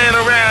ain't playing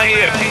around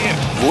here.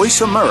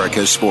 Voice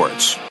America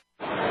Sports.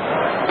 And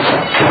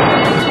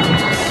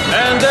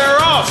they're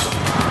off.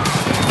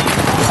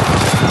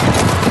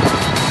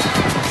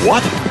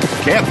 What?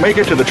 Can't make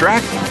it to the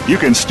track? You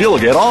can still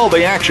get all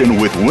the action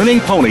with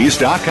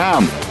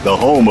winningponies.com, the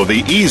home of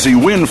the easy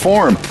win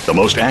form, the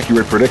most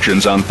accurate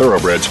predictions on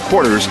thoroughbreds,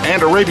 quarters,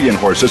 and Arabian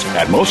horses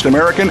at most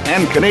American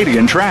and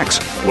Canadian tracks.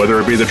 Whether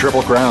it be the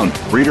Triple Crown,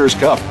 Breeders'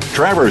 Cup,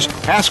 Travers,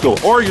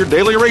 Haskell, or your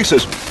daily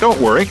races,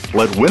 don't worry,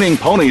 let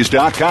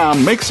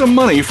winningponies.com make some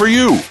money for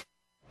you.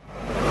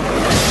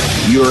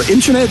 Your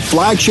internet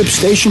flagship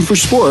station for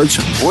sports,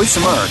 Voice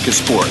America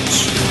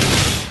Sports.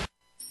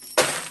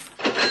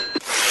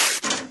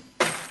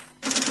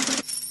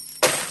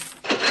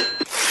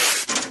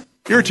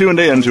 You're tuned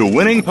in to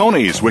Winning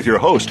Ponies with your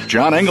host,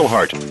 John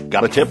Englehart.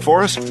 Got a tip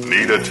for us?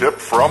 Need a tip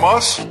from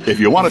us?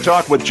 If you want to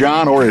talk with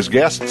John or his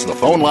guests, the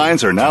phone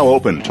lines are now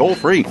open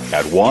toll-free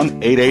at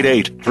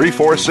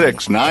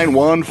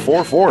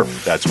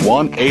 1-888-346-9144. That's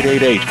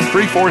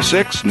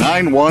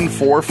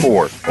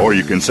 1-888-346-9144. Or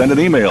you can send an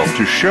email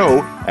to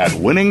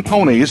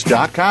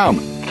show@winningponies.com.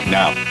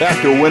 Now,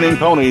 back to Winning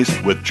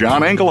Ponies with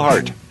John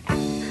Englehart.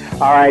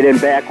 All right, and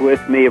back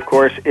with me, of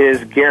course,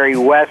 is Gary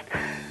West.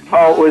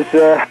 Oh, it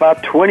was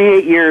about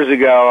 28 years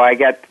ago. I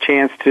got the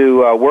chance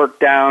to work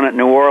down at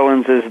New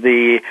Orleans as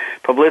the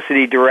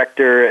publicity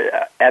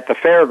director at the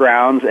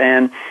fairgrounds,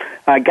 and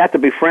I got to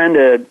befriend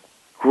a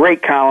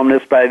great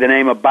columnist by the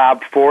name of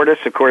Bob Fortus.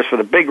 Of course, for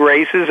the big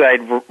races, I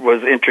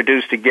was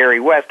introduced to Gary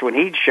West when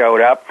he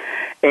showed up,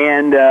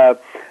 and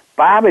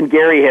Bob and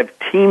Gary have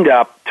teamed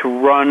up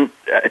to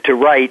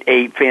write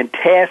a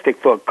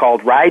fantastic book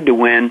called Ride to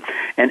Win,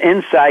 an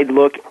inside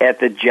look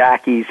at the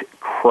jockey's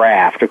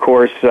craft. Of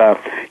course,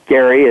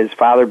 Gary, his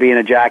father being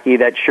a jockey,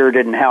 that sure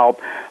didn't help.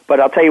 But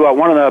I'll tell you what,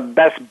 one of the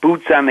best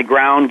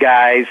boots-on-the-ground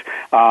guys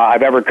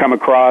I've ever come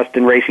across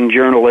in racing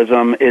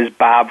journalism is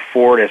Bob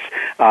Fortus.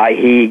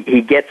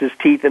 He gets his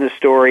teeth in a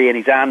story, and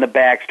he's on the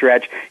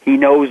backstretch. He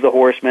knows the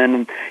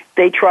horsemen.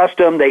 They trust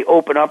him. They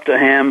open up to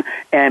him.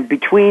 And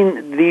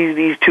between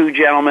these two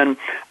gentlemen,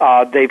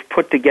 they've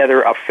put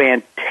together a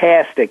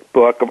fantastic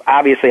book.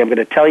 Obviously, I'm going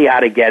to tell you how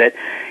to get it.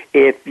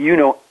 If you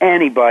know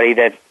anybody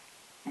that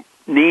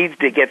needs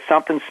to get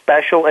something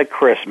special at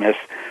Christmas,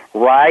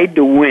 Ride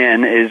to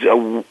Win is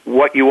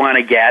what you want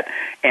to get.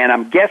 And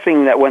I'm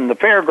guessing that when the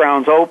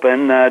fairgrounds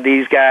open,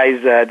 these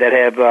guys that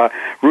have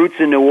roots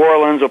in New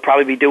Orleans will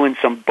probably be doing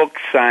some book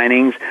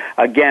signings.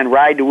 Again,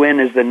 Ride to Win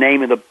is the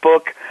name of the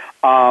book.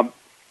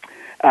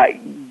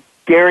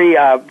 Gary,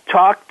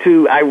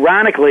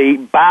 ironically,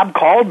 Bob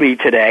called me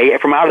today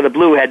from out of the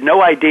blue, had no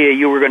idea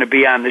you were going to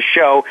be on the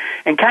show,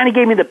 and kind of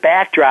gave me the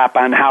backdrop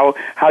on how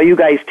you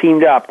guys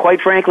teamed up.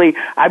 Quite frankly,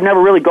 I've never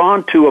really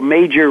gone to a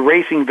major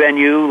racing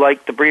venue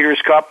like the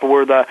Breeders' Cup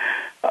or the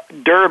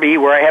Derby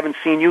where I haven't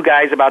seen you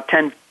guys about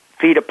 10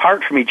 feet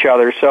apart from each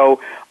other.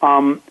 So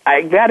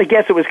I got to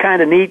guess it was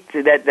kind of neat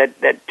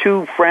that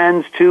two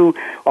friends, two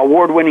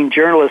award-winning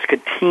journalists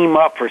could team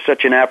up for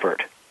such an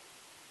effort.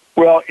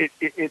 Well,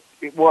 it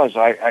was.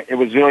 It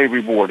was very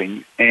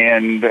rewarding,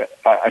 and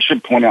I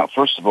should point out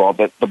first of all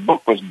that the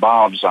book was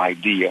Bob's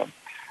idea.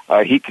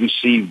 He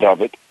conceived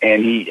of it,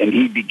 and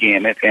he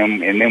began it,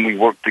 and then we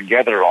worked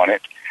together on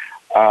it.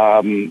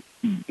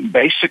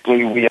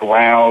 Basically, we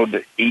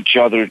allowed each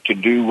other to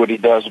do what he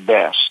does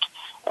best.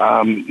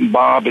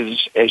 Bob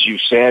is, as you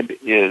said,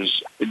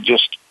 is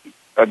just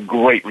a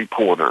great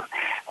reporter,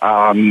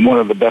 one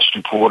of the best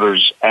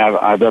reporters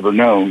I've ever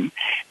known.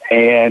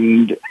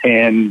 And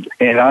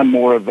I'm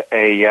more of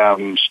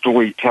a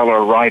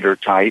storyteller, writer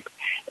type.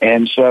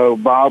 And so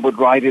Bob would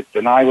write it,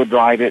 and I would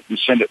write it and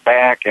send it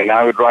back, and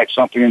I would write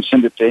something and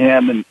send it to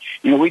him. And,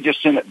 we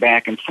just sent it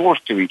back and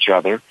forth to each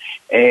other.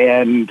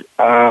 And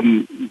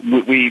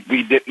we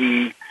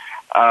didn't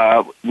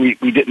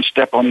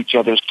step on each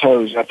other's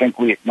toes. I think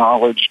we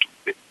acknowledged,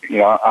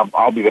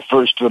 I'll be the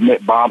first to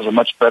admit Bob's a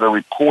much better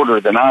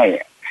reporter than I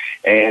am.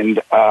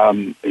 And,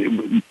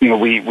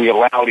 we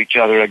allowed each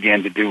other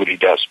again to do what he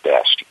does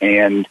best.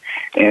 And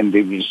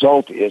the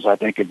result is, I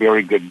think, a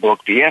very good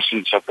book. The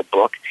essence of the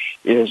book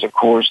is, of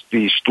course,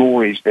 the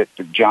stories that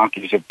the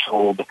jockeys have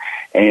told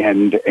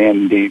and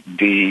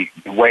the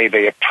way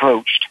they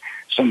approached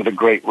some of the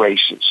great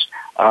races.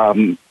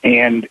 And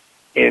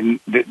in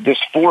this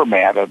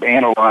format of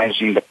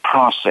analyzing the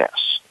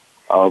process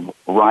of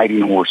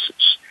riding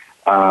horses,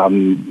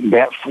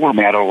 that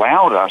format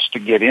allowed us to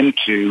get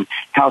into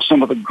how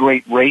some of the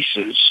great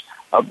races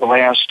of the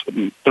last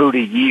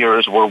 30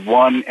 years were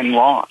won and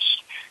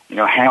lost.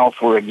 How,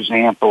 for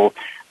example,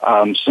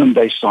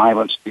 Sunday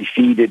Silence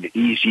defeated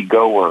Easy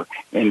Goer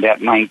in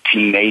that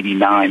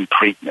 1989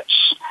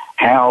 Preakness.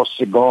 How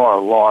Cigar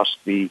lost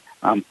the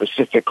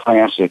Pacific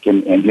Classic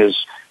and his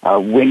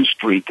win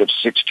streak of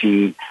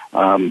 16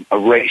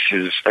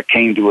 races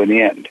came to an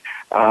end.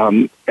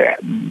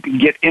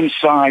 Get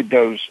inside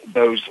those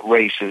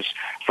races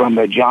from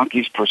the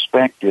jockey's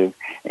perspective,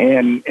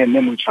 and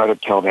then we try to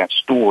tell that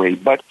story.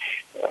 But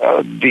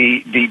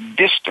the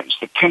distance,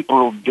 the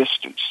temporal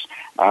distance,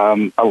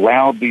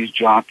 allowed these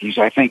jockeys,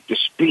 I think, to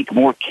speak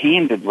more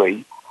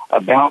candidly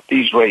about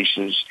these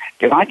races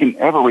than I can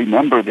ever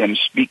remember them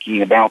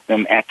speaking about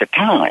them at the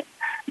time.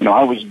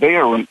 I was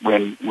there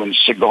when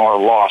Cigar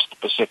lost the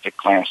Pacific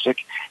Classic,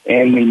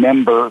 and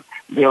remember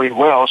very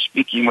well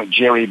speaking with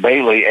Jerry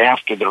Bailey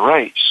after the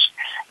race.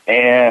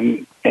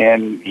 And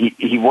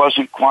he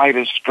wasn't quite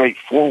as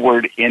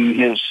straightforward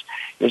in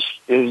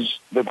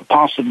the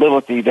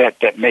possibility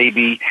that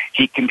maybe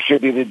he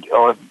contributed,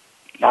 or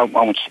I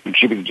won't say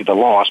contributed to the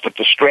loss, but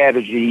the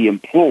strategy he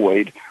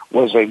employed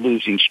was a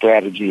losing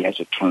strategy as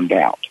it turned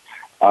out.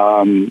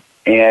 And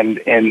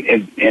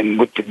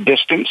with the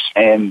distance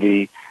and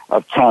the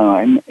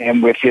time,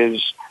 and with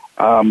his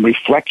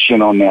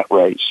reflection on that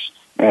race,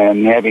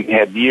 and having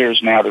had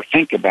years now to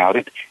think about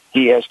it,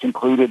 he has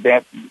concluded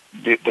that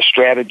the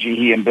strategy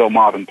he and Bill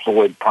Mott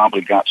employed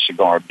probably got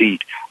Cigar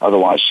beat.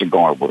 Otherwise,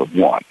 Cigar would have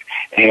won.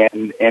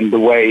 And the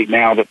way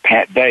now that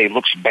Pat Day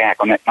looks back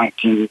on that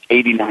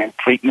 1989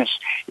 Preakness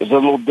is a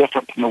little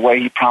different from the way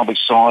he probably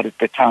saw it at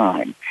the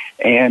time.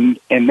 And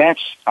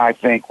that's, I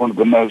think, one of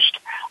the most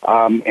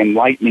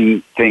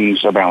enlightening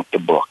things about the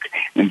book.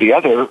 And the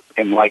other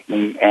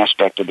enlightening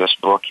aspect of this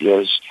book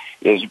is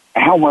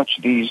how much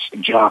these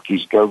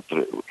jockeys go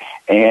through,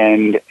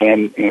 and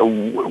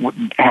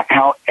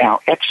how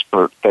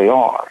expert they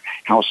are,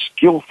 how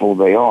skillful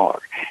they are,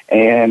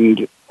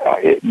 and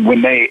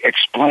when they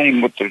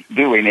explain what they're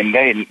doing, and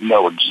they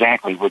know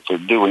exactly what they're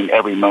doing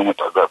every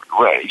moment of every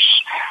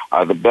race,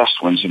 the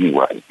best ones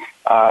anyway,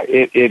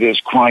 it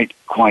is quite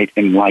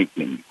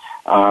enlightening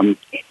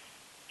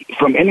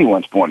from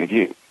anyone's point of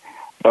view.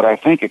 But I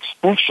think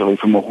especially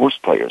from a horse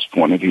player's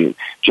point of view.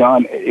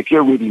 John, if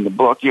you're reading the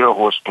book, you're a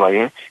horse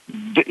player.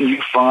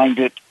 You find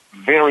it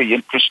very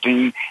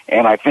interesting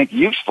and I think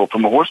useful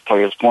from a horse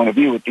player's point of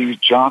view what these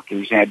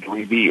jockeys had to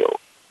reveal.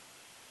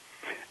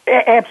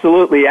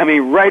 Absolutely. I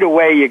mean, right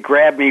away you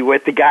grab me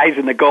with the guys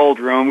in the gold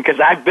room because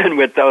I've been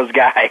with those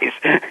guys.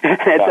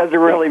 It doesn't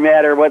really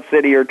matter what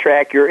city or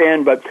track you're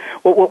in. But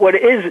what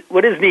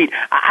is neat,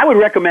 I would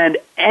recommend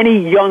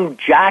any young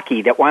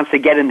jockey that wants to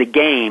get in the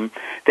game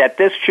that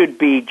this should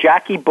be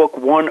Jockey Book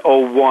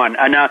 101.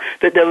 Now,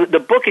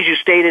 the book, as you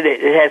stated,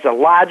 it has a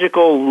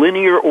logical,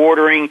 linear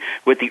ordering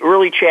with the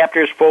early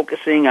chapters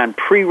focusing on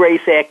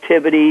pre-race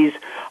activities.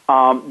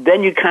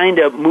 Then you kind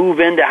of move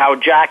into how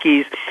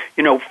jockeys,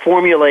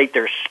 formulate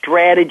their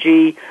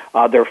strategy,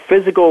 their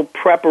physical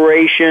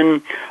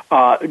preparation,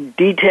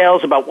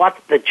 details about what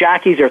the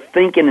jockeys are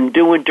thinking and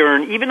doing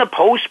during even the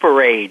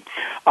post-parade,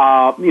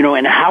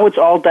 and how it's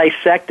all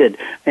dissected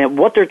and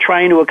what they're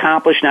trying to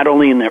accomplish not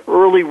only in the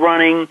early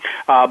running,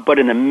 but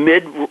in the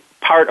mid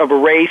part of a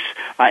race,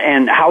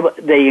 and how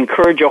they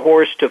encourage a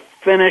horse to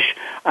finish.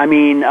 I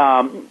mean,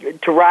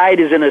 to ride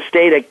is in a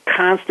state of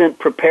constant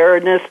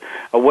preparedness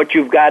of what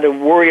you've got to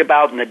worry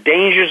about and the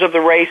dangers of the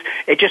race.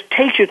 It just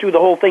takes you through the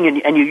whole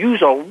thing, and you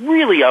use a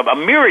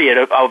myriad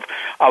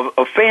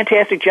of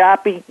fantastic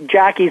jockeys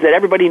that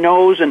everybody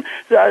knows, and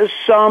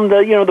some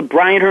the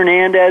Brian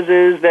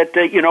Hernandezes that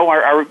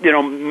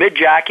are mid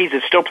jockeys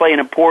that still play an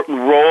important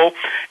role,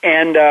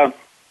 and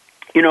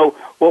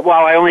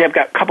while I only have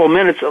got a couple of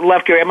minutes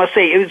left here, I must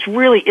say it was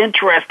really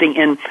interesting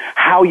in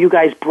how you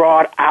guys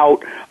brought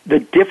out the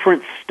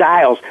different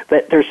styles,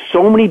 that there's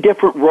so many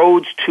different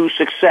roads to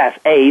success,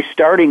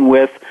 starting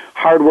with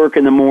hard work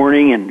in the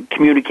morning and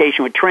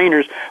communication with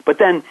trainers, but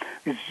then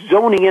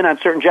zoning in on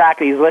certain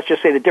jockeys. Let's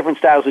just say the different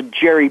styles of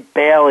Jerry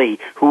Bailey,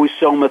 who was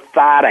so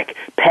methodic,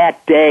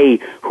 Pat Day,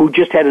 who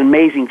just had an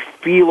amazing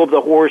feel of the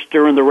horse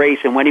during the race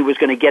and when he was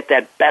going to get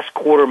that best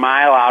quarter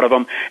mile out of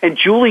him, and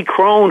Julie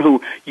Crone,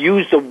 who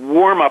used the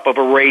warm-up of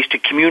a race to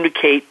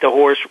communicate the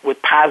horse with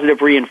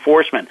positive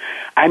reinforcement.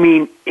 I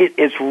mean,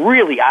 it's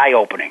really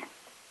eye-opening.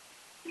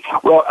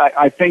 Well,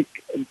 I think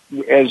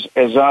as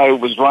I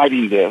was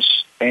writing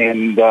this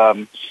and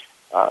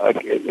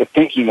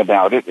thinking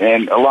about it,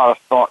 and a lot of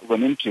thought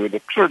went into it,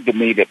 it occurred to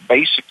me that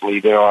basically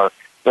there are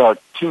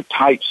two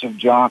types of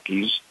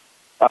jockeys.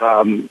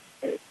 I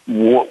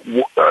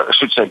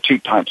should say two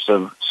types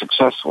of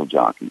successful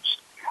jockeys.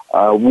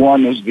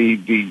 One is the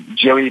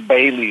Jerry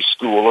Bailey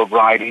school of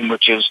riding,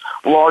 which is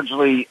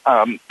largely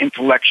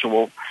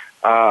intellectual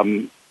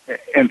and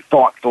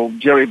thoughtful.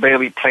 Jerry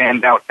Bailey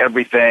planned out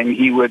everything.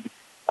 He would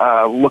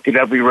look at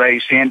every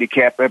race,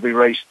 handicap every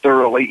race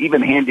thoroughly,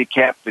 even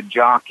handicap the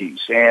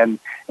jockeys, and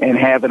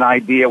have an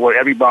idea where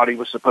everybody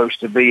was supposed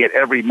to be at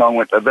every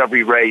moment of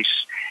every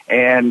race.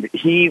 And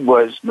he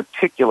was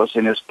meticulous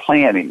in his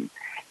planning.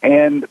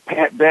 And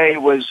Pat Day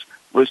was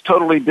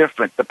totally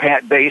different. The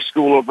Pat Day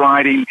school of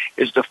riding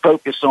is to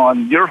focus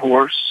on your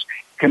horse,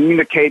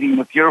 communicating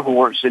with your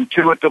horse,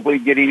 intuitively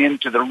getting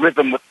into the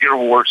rhythm with your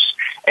horse,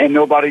 and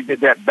nobody did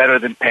that better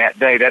than Pat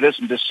Day. That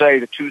isn't to say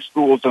the two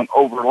schools don't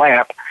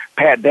overlap.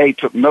 Pat Day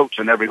took notes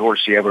on every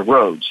horse he ever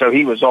rode, so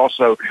he was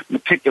also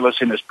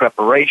meticulous in his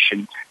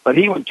preparation, but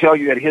he would tell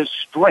you that his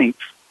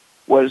strength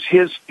was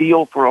his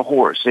feel for a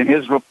horse and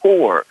his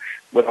rapport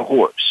with a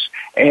horse.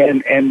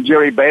 And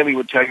Jerry Bailey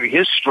would tell you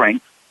his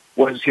strength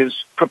was his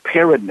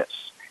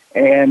preparedness.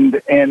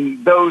 And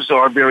those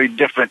are very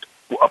different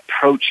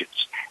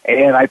approaches.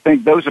 And I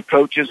think those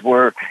approaches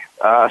were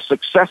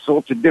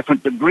successful to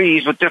different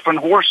degrees with different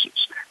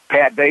horses.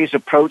 Pat Day's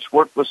approach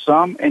worked with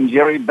some, and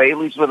Jerry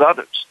Bailey's with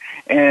others.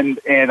 And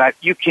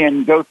you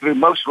can go through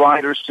most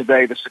riders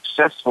today, the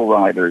successful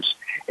riders,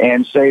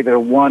 and say they're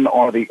one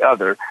or the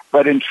other.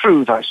 But in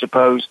truth, I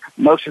suppose,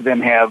 most of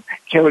them have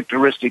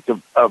characteristics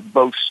of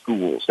both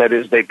schools. That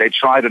is, they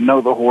try to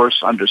know the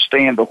horse,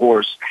 understand the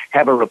horse,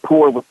 have a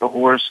rapport with the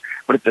horse,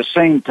 but at the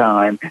same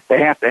time, they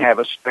have to have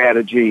a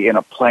strategy and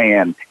a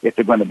plan if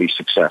they're going to be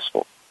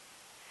successful.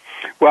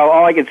 Well,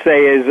 all I can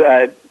say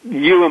is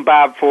you and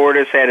Bob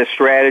Fortus had a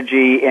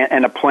strategy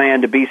and a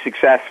plan to be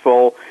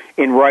successful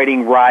in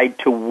writing Ride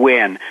to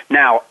Win.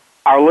 Now,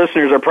 our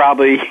listeners are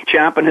probably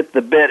chomping at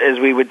the bit, as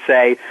we would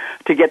say,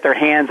 to get their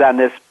hands on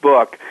this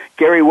book.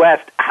 Gary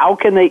West, how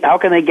can they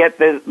get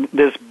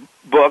this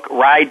book,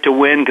 Ride to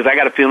Win? Because I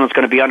got a feeling it's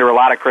going to be under a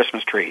lot of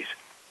Christmas trees.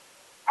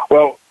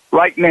 Well,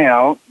 right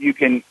now you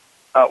can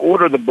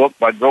order the book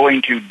by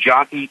going to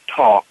Jockey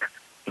Talk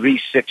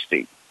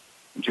 360.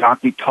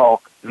 Jockey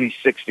Talk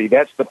 360.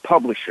 That's the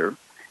publisher,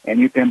 and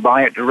you can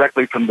buy it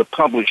directly from the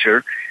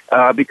publisher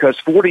because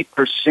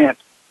 40%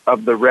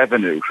 of the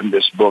revenue from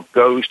this book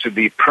goes to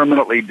the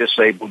Permanently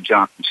Disabled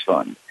Jockeys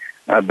Fund.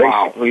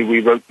 Basically, we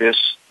wrote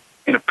this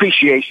in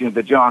appreciation of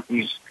the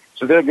jockeys,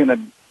 so they're going to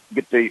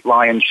get the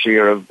lion's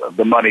share of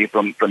the money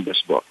from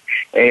this book.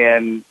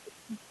 And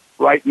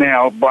right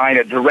now, buying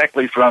it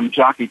directly from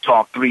Jockey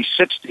Talk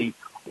 360,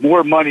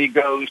 more money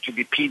goes to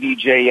the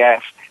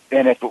PDJF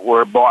than if it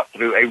were bought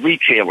through a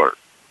retailer.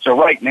 So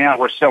right now,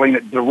 we're selling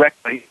it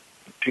directly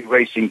to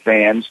racing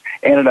fans,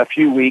 and in a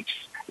few weeks,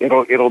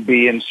 it'll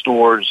be in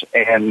stores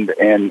and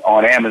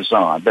on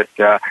Amazon. But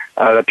the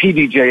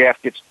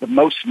PDJF gets the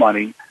most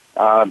money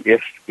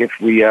if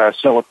we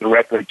sell it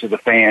directly to the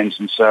fans,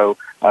 and so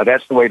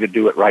that's the way to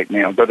do it right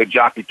now. Go to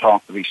Jockey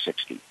Talk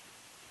 360.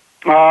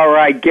 All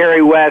right,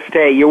 Gary West,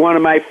 hey, you're one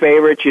of my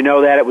favorites. You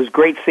know that. It was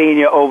great seeing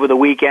you over the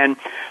weekend.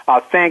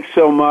 Thanks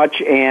so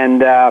much,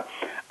 and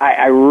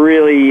I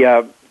really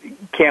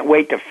can't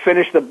wait to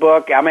finish the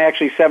book. I'm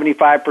actually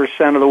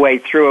 75% of the way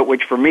through it,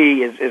 which for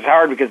me is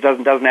hard because it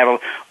doesn't have a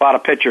lot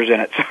of pictures in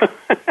it.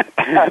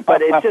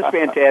 But it's just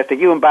fantastic.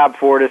 You and Bob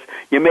Fortus,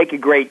 you make a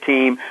great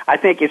team. I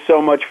thank you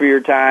so much for your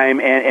time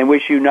and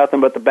wish you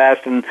nothing but the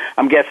best. And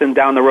I'm guessing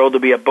down the road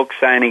there'll be a book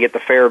signing at the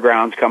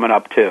fairgrounds coming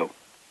up too.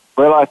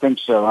 Well, I think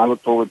so. I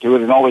look forward to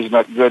it, and always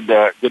good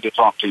to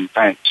talk to you.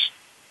 Thanks.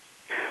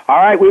 All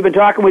right, we've been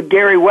talking with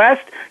Gary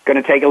West. Going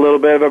to take a little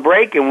bit of a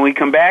break, and when we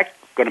come back,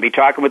 going to be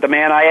talking with the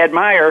man I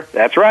admire.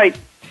 That's right,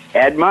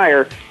 Ed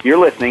Meyer. You're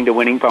listening to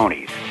Winning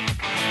Ponies.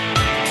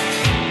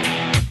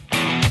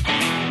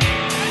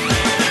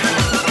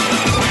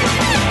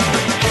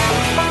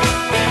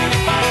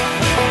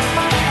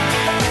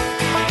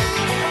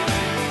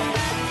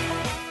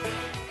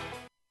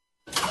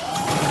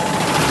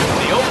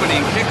 The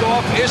opening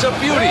kickoff is a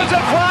beauty. There's a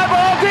fly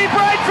ball deep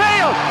right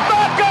field.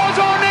 Back goes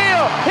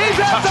O'Neal. He's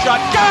at the shot.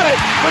 Got it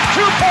with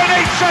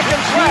 2.8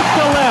 seconds left.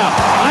 to left.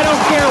 I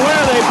don't care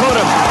where they put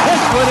him. This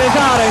one is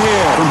out of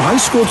here. From high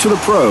school to the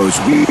pros,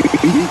 we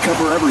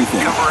cover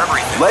everything.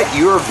 Let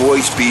your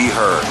voice be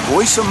heard.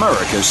 Voice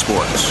America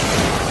Sports.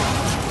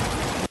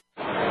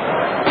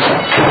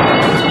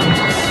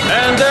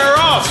 And they're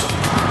off.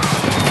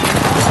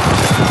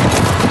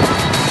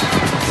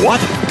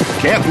 What?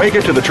 Can't make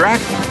it to the track?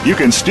 You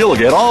can still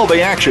get all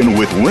the action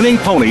with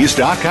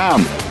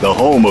winningponies.com, the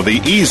home of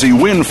the easy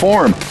win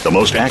form, the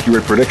most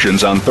accurate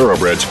predictions on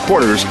thoroughbreds,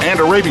 quarters,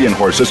 and Arabian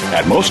horses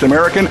at most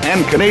American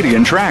and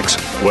Canadian tracks.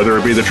 Whether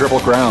it be the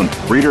Triple Crown,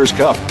 Breeders'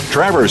 Cup,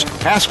 Travers,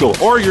 Haskell,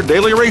 or your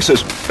daily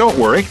races, don't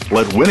worry,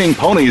 let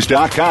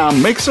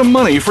winningponies.com make some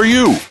money for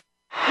you.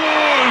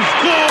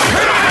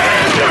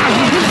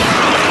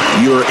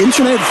 Your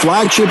internet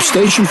flagship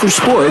station for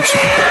sports.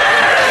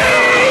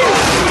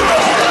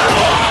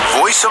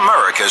 Voice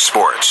America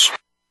Sports.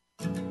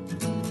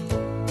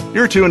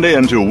 You're tuned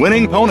in to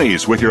Winning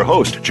Ponies with your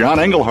host, John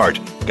Englehart.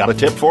 Got a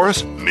tip for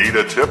us? Need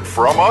a tip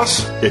from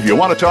us? If you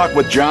want to talk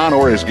with John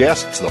or his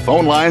guests, the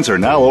phone lines are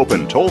now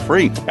open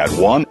toll-free at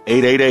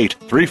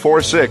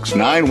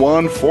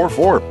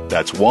 1-888-346-9144.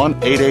 That's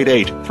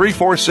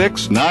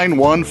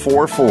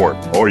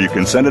 1-888-346-9144. Or you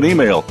can send an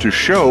email to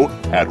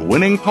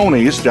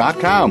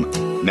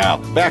show@winningponies.com. Now,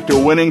 back to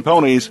Winning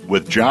Ponies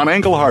with John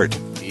Englehart.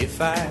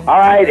 All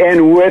right,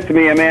 and with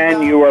me, a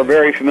man you are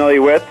very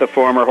familiar with, the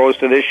former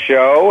host of this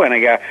show, and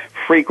a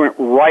frequent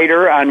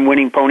writer on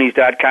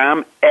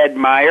winningponies.com, Ed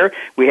Meyer.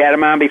 We had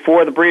him on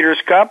before the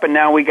Breeders' Cup, and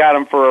now we got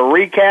him for a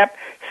recap.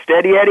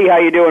 Steady Eddie, how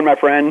you doing, my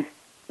friend?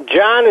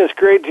 John, it's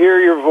great to hear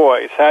your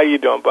voice. How you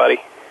doing, buddy?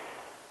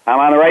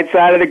 I'm on the right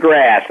side of the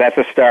grass. That's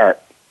a start.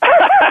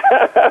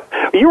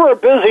 You were a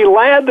busy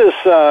lad this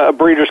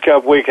Breeders'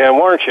 Cup weekend,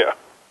 weren't you?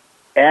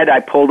 Ed, I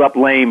pulled up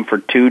lame for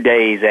 2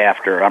 days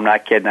after. I'm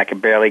not kidding. I could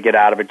barely get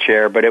out of a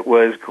chair, but it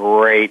was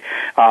great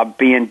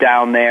being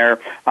down there.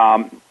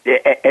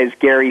 As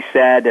Gary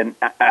said, and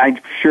I'm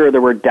sure there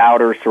were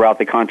doubters throughout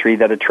the country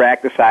that a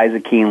track the size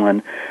of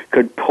Keeneland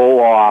could pull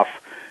off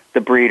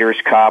the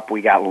Breeders' Cup.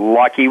 We got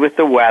lucky with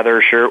the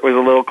weather. Sure, it was a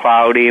little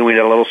cloudy, and we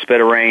did a little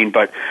spit of rain,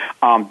 but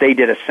they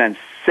did a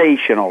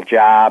sensational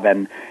job,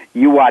 and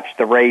you watched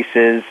the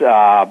races.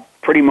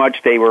 Pretty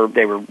much they were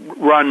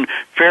run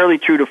fairly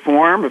true to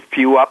form, a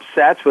few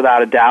upsets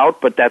without a doubt,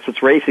 but that's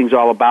what racing's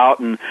all about.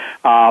 And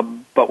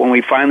but when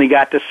we finally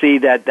got to see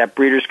that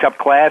Breeders' Cup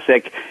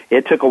Classic,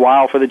 it took a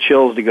while for the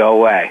chills to go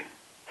away.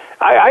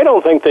 I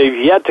don't think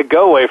they've yet to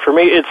go away. For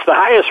me, it's the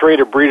highest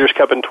rated Breeders'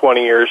 Cup in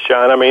 20 years,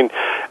 John. I mean,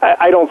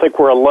 I don't think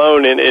we're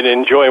alone in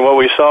enjoying what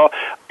we saw.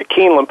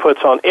 Keeneland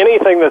puts on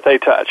anything that they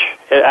touch.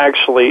 It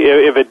actually,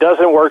 if it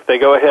doesn't work, they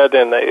go ahead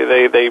and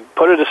they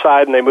put it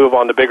aside and they move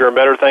on to bigger and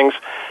better things.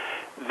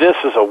 this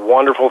is a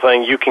wonderful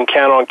thing. You can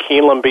count on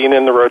Keeneland being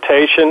in the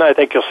rotation. I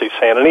think you'll see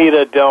Santa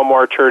Anita, Del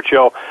Mar,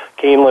 Churchill,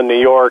 Keeneland, New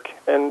York,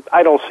 and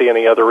I don't see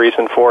any other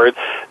reason for it.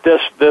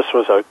 This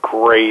was a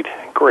great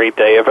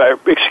day of, a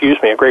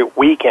great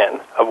weekend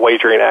of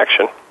wagering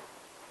action.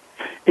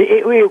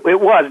 It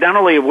was not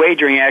only of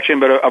wagering action,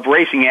 but of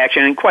racing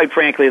action. And quite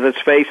frankly,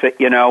 let's face it,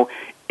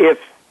 if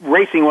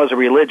racing was a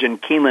religion,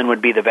 Keeneland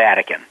would be the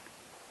Vatican.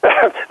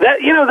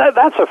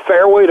 That's a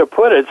fair way to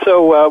put it.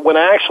 So when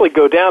I actually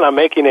go down, I'm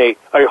making a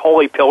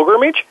holy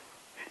pilgrimage?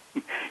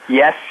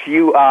 Yes,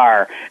 you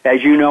are.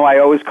 As you know, I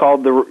always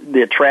called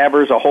the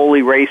Travers a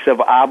holy race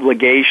of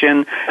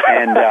obligation,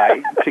 and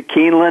to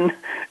Keeneland,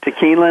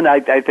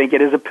 I think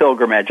it is a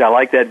pilgrimage. I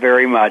like that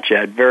very much,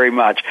 Ed, very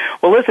much.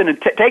 Well, listen,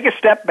 take a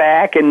step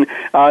back and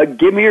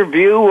give me your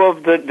view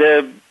of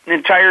the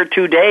entire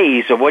 2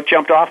 days of what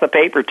jumped off the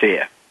paper to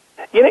you.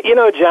 You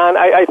know, John,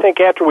 I think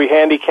after we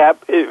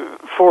handicap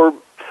for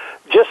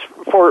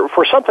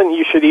something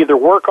you should either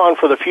work on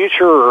for the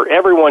future or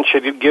everyone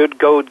should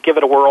go give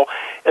it a whirl,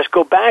 is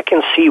go back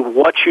and see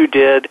what you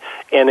did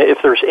and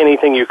if there's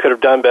anything you could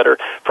have done better.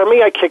 For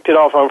me, I kicked it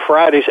off on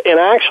Fridays, and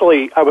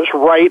actually I was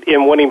right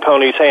in Winning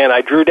Ponies' hand.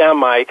 I drew down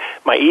my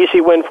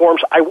easy win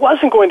forms. I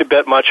wasn't going to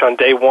bet much on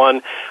day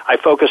one. I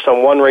focused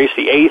on one race,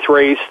 the 8th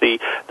race, the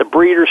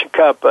Breeders'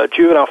 Cup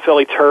Juvenile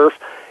Filly Turf,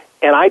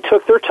 and I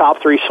took their top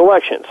 3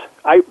 selections.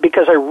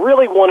 Because I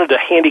really wanted to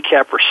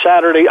handicap for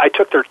Saturday, I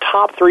took their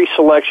top 3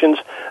 selections,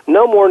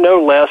 no more,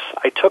 no less.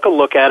 I took a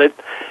look at it.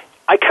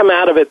 I come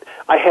out of it,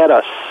 I had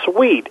a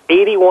sweet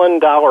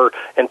 $81.20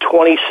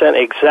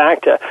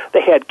 exacta.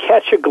 They had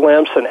Catch a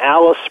Glimpse and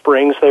Alice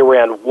Springs. They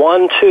ran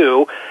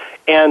 1-2,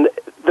 and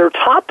their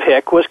top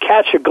pick was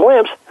Catch a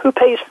Glimpse, who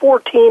pays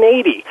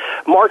 $14.80.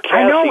 Mark Cassie,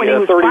 I know, and he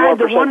was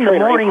 5-1 in the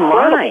morning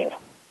line.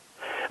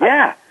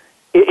 Yeah.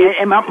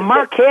 And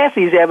Mark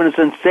Cassie's having a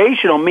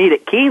sensational meet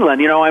at Keeneland.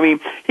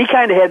 He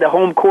kind of had the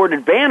home court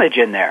advantage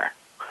in there.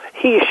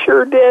 He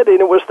sure did,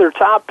 and it was their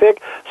top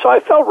pick, so I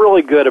felt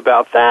really good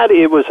about that.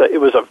 It was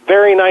a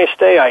very nice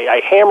day. I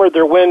hammered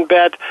their win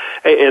bet,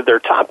 their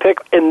top pick,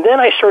 and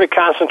then I started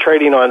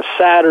concentrating on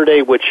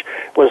Saturday, which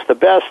was the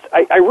best.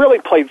 I really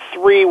played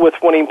 3 with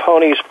Winning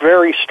Ponies,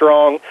 very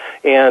strong,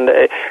 and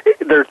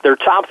their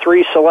top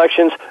 3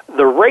 selections.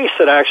 The race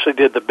that actually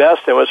did the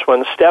best, it was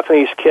when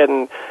Stephanie's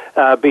Kitten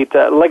beat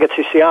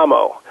Legacy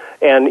Siamo.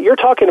 And you're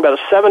talking about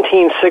a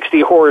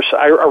 1760 horse,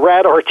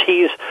 Rad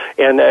Ortiz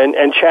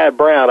and Chad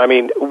Brown. I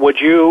mean,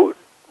 would you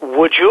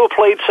have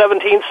played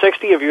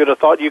 1760 if you would have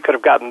thought you could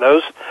have gotten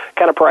those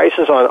kind of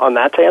prices on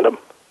that tandem?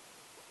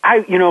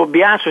 To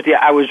be honest with you,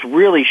 I was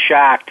really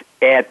shocked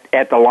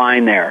at the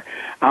line there.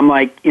 I'm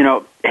like,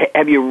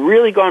 have you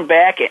really gone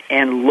back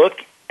and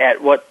looked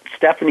at what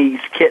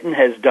Stephanie's Kitten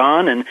has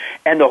done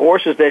and the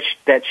horses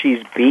that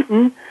she's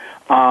beaten?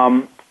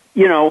 I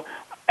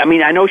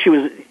know she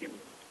was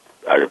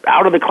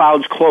out of the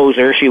clouds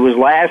closer. She was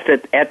last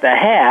at the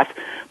half,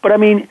 but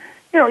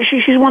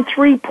she's won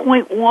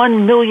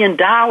 $3.1 million,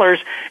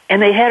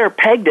 and they had her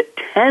pegged at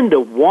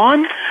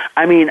 10-1.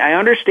 I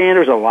understand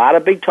there's a lot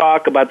of big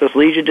talk about this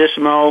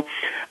Legitissimo,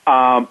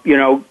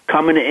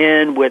 coming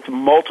in with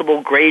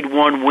multiple Grade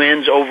 1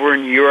 wins over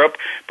in Europe,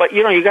 but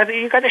you got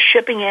the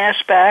shipping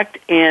aspect,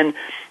 and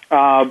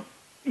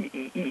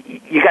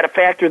you got to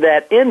factor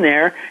that in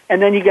there,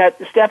 and then you got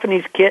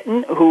Stephanie's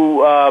Kitten,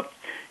 who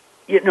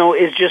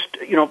is just,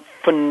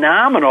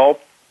 phenomenal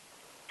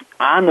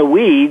on the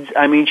weeds.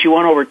 She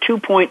won over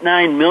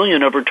 $2.9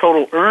 million of her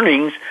total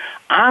earnings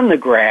on the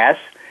grass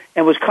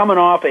and was coming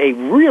off a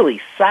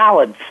really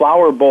solid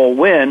Flower Bowl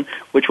win,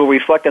 which will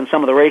reflect on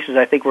some of the races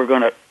I think we're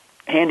going to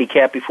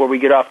handicap before we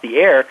get off the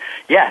air.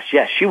 Yes,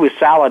 she was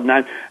solid.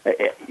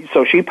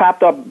 So she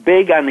popped up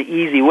big on the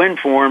easy win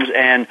forms,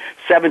 and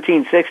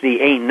 1760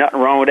 ain't nothing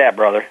wrong with that,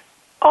 brother.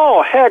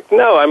 Oh, heck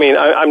no.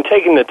 I'm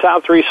taking the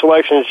top 3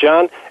 selections,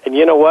 John, and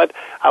you know what?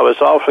 I was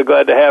awfully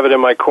glad to have it in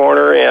my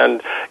corner,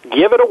 and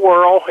give it a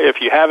whirl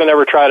if you haven't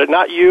ever tried it.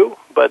 Not you,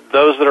 but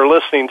those that are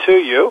listening to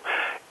you,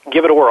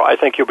 give it a whirl. I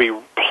think you'll be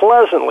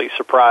pleasantly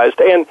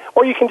surprised,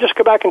 or you can just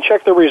go back and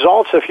check the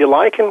results if you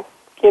like, and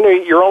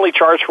you're only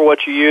charged for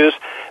what you use.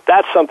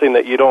 That's something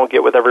that you don't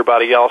get with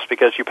everybody else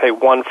because you pay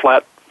one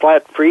flat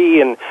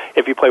fee, and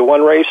if you play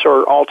one race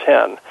or all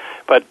 10.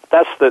 But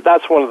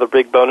that's one of the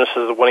big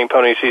bonuses of Winning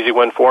Ponies Easy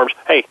Win Forms.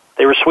 Hey,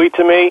 they were sweet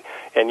to me,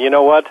 and you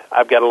know what?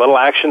 I've got a little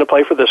action to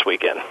play for this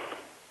weekend.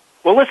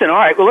 Well, listen, all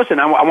right. Well, listen,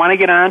 I want to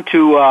get on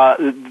to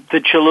the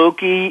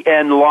Chilukki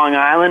and Long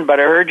Island, but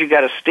I heard you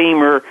got a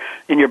steamer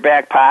in your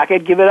back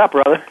pocket. Give it up,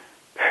 brother.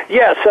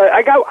 Yes,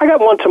 I got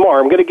one tomorrow.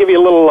 I'm going to give you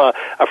a little a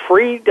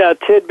free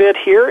tidbit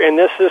here, and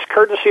this is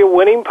courtesy of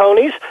Winning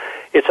Ponies.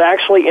 It's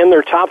actually in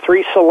their top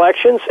 3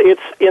 selections.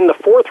 It's in the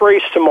 4th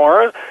race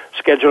tomorrow,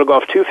 scheduled to go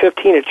off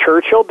 2:15 at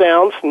Churchill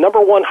Downs. Number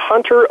 1,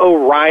 Hunter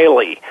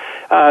O'Reilly.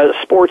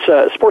 Sports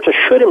a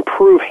should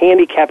improve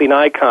handicapping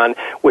icon,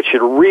 which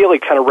should really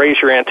kind of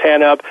raise your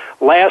antenna up.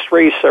 Last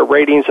race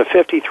ratings of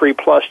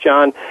 53+,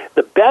 John.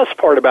 The best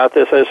part about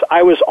this is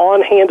I was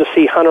on hand to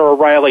see Hunter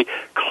O'Reilly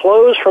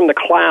close from the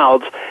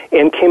clouds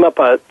and came up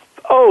a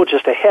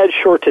just a head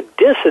short to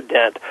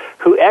Dissident,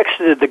 who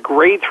exited the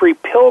Grade 3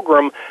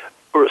 Pilgrim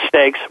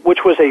Stakes,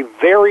 which was a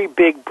very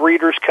big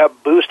Breeders'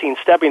 Cup boosting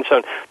stepping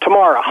stone.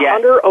 Tomorrow,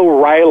 Hunter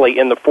O'Reilly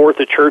in the 4th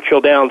at Churchill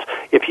Downs.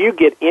 If you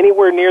get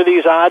anywhere near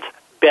these odds,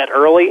 bet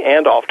early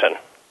and often.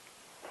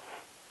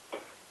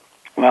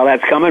 Well,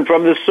 that's coming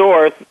from the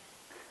source,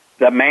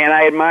 the man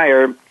I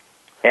admire,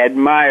 Ed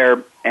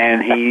Meyer,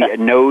 and he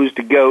knows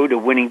to go to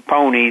Winning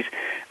Ponies.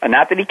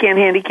 Not that he can't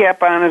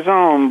handicap on his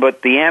own,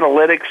 but the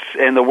analytics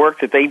and the work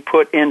that they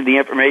put into the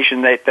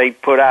information that they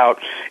put out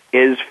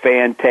is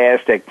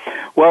fantastic.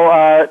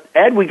 Well,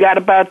 Ed, we got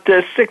about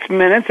 6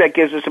 minutes. That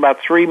gives us about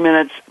 3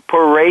 minutes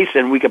per race,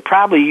 and we could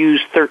probably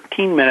use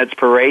 13 minutes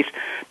per race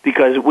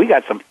because we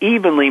got some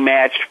evenly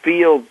matched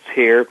fields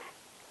here.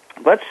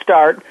 Let's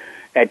start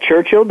at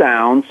Churchill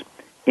Downs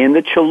in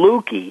the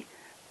Chilukki.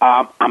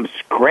 I'm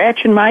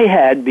scratching my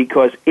head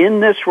because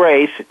in this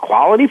race,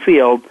 quality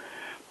field,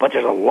 but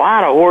there's a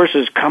lot of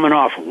horses coming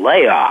off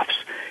layoffs,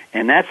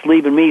 and that's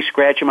leaving me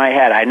scratching my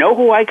head. I know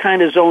who I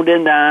kind of zoned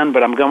in on,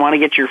 but I'm going to want to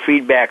get your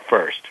feedback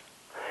first.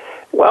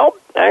 Well,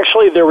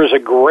 actually, there was a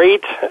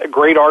great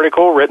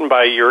article written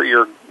by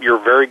your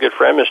very good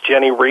friend, Miss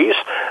Jenny Reese,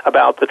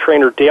 about the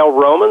trainer Dale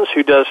Romans,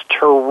 who does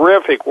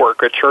terrific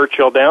work at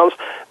Churchill Downs.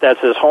 That's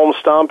his home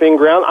stomping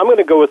ground. I'm going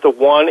to go with the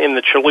one in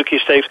the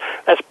Chilukki Stakes.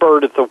 That's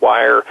Bird at the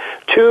Wire.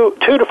 Two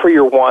for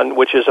your one,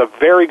 which is a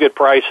very good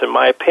price in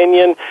my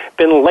opinion.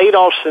 Been laid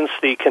off since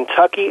the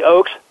Kentucky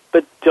Oaks,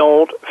 but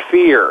don't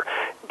fear.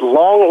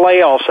 Long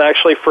layoffs,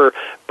 actually, for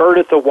Bird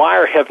at the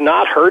Wire have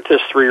not hurt this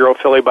 3-year-old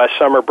filly by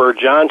Summerbird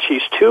John.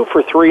 She's 2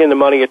 for 3 in the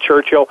money at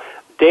Churchill.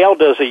 Dale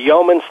does a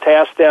yeoman's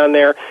task down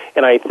there,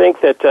 and I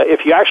think that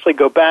if you actually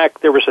go back,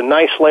 there was a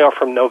nice layoff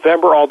from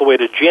November all the way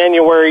to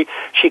January.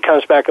 She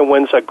comes back and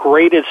wins a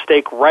graded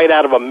stake right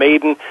out of a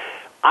maiden.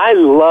 I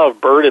love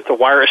Bird at the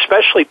Wire,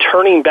 especially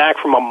turning back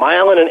from 1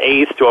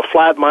 1/8 to a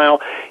flat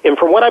mile. And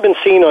from what I've been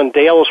seeing on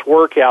Dale's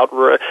workout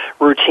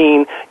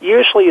routine,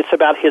 usually it's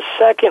about his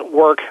second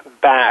work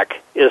back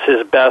is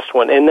his best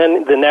one. And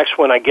then the next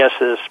one, I guess,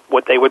 is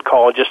what they would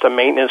call just a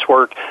maintenance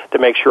work to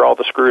make sure all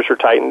the screws are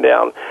tightened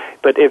down.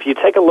 But if you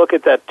take a look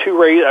at that two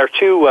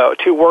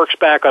works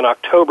back on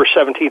October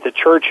 17th at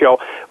Churchill,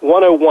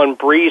 101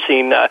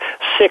 breezing,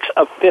 6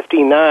 of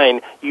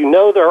 59, you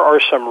know there are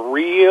some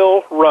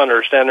real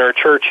runners down there at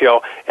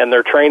Churchill, and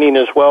they're training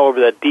as well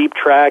over that deep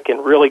track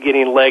and really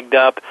getting legged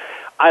up.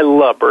 I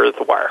love Bird at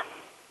the Wire.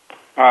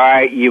 All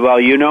right,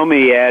 you know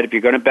me, Ed. If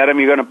you're going to bet him,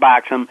 you're going to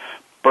box him.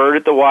 Bird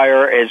at the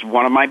Wire is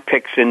one of my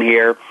picks in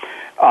here.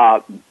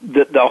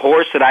 The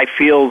horse that I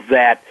feel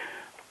that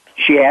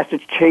she has to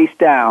chase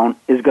down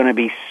is going to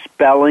be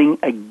Spelling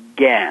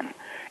Again.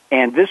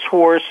 And this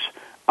horse,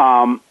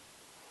 I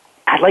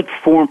like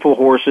formful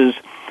horses.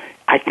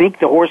 I think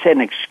the horse had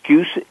an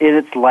excuse in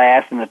its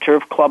last in the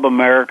Turf Club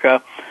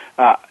America,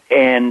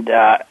 and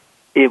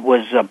it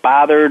was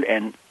bothered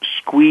and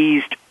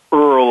squeezed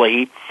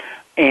early.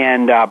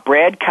 And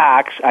Brad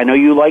Cox, I know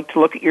you like to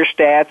look at your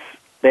stats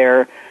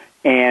there,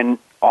 and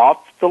off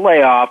the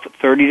layoff,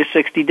 30 to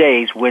 60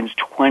 days, wins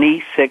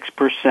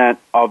 26%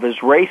 of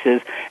his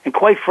races. And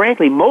quite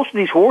frankly, most of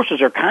these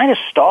horses are kind of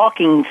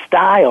stalking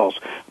styles.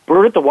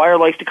 Bird at the Wire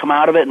likes to come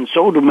out of it, and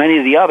so do many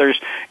of the others.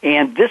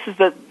 And this is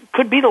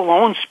could be the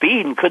lone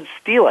speed and could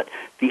steal it.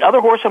 The other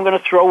horse I'm going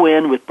to throw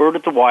in with Bird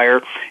at the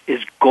Wire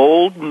is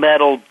Gold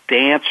Medal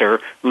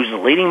Dancer, who's the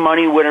leading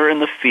money winner in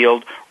the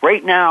field.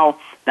 Right now,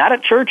 not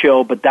at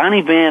Churchill, but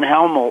Donnie Van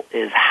Hemel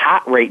is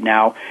hot right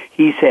now.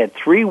 He's had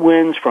 3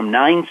 wins from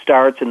 9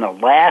 starts in the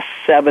last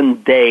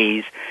 7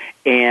 days,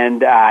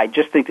 and I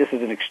just think this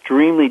is an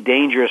extremely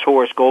dangerous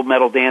horse, Gold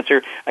Medal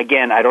Dancer.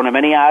 Again, I don't have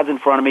any odds in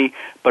front of me,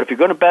 but if you're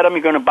going to bet him,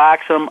 you're going to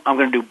box him, I'm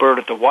going to do Bird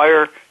at the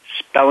Wire,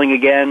 Spelling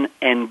Again,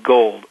 and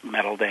Gold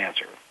Medal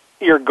Dancer.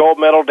 Your Gold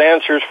Medal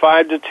Dancer is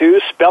 5-2.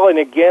 Spelling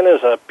Again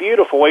is a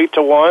beautiful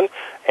 8-1,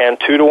 and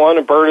 2-1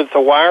 a Bird at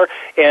the Wire.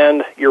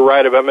 And you're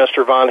right about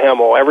Mr. Von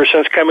Hemel. Ever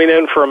since coming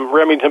in from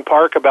Remington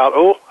Park about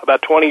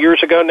 20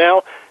 years ago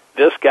now,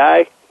 this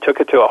guy took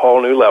it to a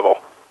whole new level.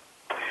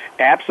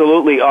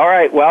 Absolutely. All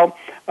right. Well,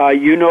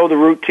 you know the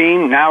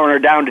routine. Now we're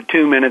down to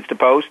 2 minutes to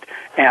post.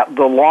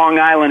 The Long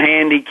Island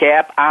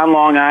Handicap on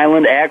Long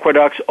Island.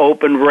 Aqueduct's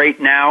open right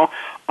now.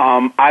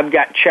 I've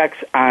got checks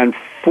on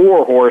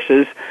 4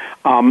 horses.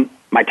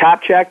 My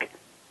top check,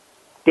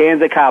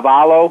 Danza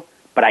Cavallo,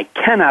 but I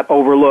cannot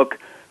overlook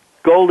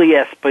Goldie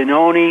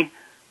Espinoni,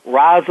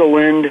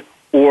 Rosalind,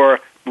 or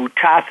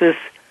Mutasis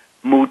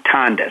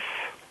Mutandis.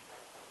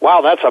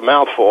 Wow, that's a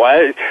mouthful.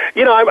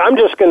 I'm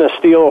just going to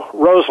steal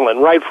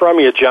Rosalind right from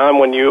you, John.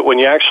 When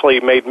you actually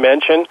made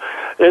mention,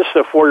 this is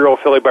the 4-year-old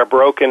filly by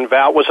Broken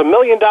Vow. It was $1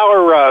 million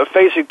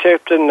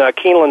Fasig-Tipton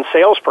Keeneland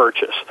sales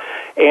purchase,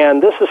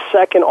 and this is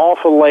second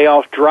off a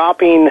layoff,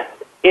 dropping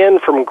in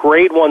from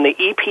Grade 1,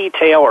 the E.P.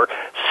 Taylor,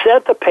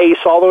 set the pace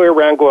all the way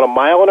around, going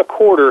 1.25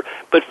 miles,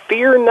 but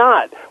fear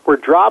not. We're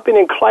dropping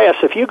in class.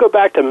 If you go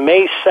back to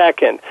May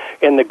 2nd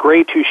in the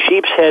Grade 2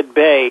 Sheepshead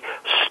Bay,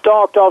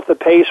 stalked off the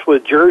pace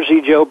with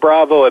Jersey Joe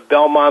Bravo at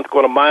Belmont,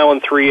 going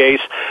 1 3/8 miles.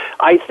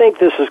 I think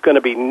this is going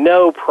to be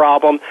no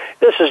problem.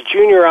 This is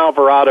Junior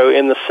Alvarado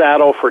in the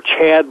saddle for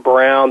Chad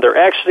Brown. They're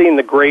exiting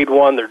the Grade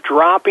 1. They're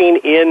dropping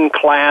in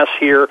class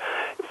here.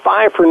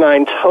 5 for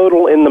 9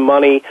 total in the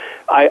money.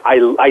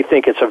 I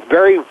think it's a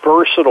very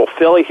versatile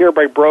filly here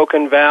by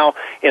Broken Vow.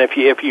 And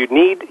if you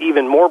need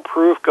even more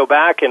proof, go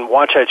back and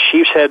watch that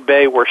Sheepshead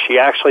Bay where she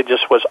actually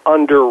just was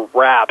under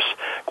wraps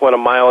going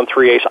 1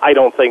 3/8 miles. I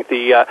don't think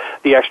the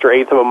extra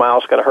eighth of a mile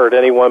is going to hurt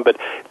anyone. But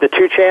the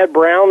two Chad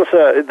Browns,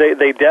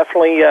 they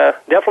definitely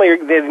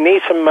they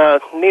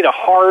need a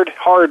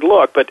hard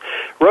look. But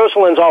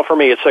Rosalind's all for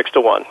me at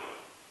 6-1.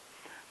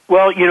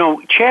 Well,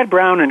 Chad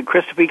Brown and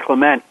Christopher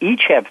Clement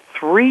each have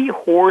 3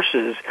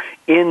 horses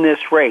in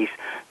this race.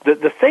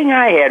 The thing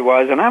I had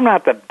was, and I'm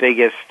not the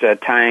biggest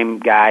time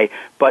guy,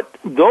 but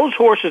those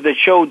horses that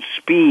showed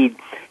speed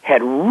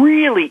had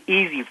really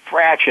easy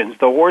fractions.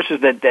 The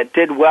horses that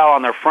did well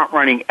on their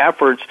front-running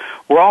efforts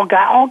were all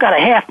got a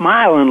half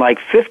mile in like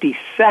 50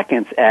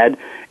 seconds, Ed.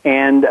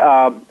 And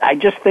I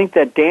just think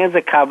that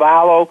Danza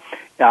Cavallo,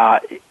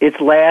 it's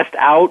last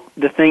out.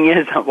 The thing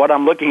is, what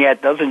I'm looking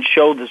at doesn't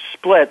show the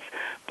splits.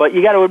 But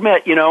you got to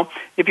admit,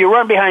 if you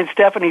run behind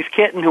Stephanie's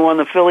Kitten, who won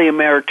the Filly and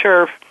Mare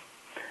Turf,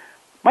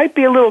 might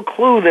be a little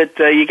clue that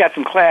you got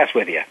some class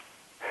with you.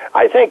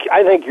 I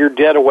think you're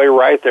dead away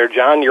right there,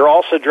 John. You're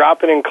also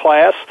dropping in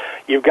class.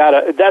 You've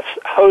got that's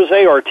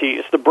Jose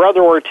Ortiz, the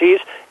brother Ortiz,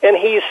 and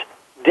he's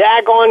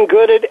daggone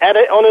good at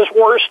it on his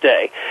worst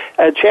day.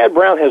 Chad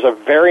Brown has a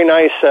very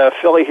nice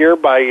filly here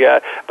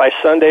by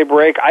Sunday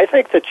break. I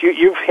think that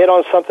you've hit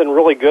on something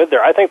really good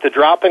there. I think the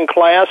drop-in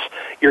class,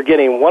 you're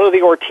getting one of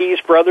the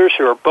Ortiz brothers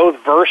who are both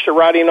versed at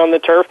riding on the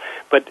turf,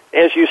 but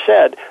as you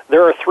said,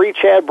 there are 3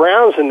 Chad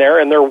Browns in there,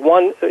 and they're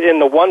one in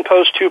the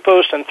 1-post,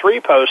 2-post, and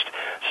 3-post.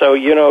 So,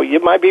 you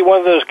might be one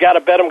of those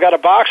gotta bet 'em, gotta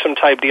box 'em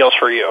type deals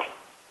for you.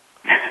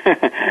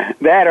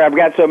 That, or I've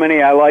got so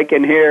many I like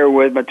in here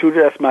with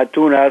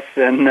Matunas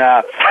and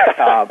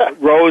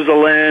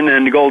Rosalind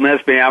and Golden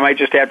Espy. I might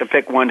just have to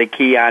pick one to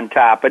key on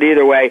top. But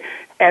either way,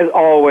 as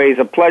always,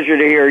 a pleasure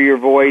to hear your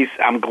voice.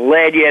 I'm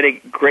glad you had a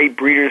great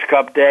Breeders'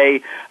 Cup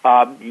day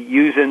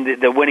using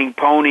the Winning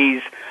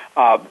Ponies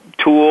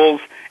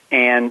tools.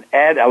 And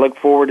Ed, I look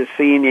forward to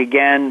seeing you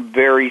again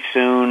very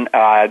soon.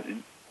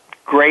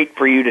 Great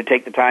for you to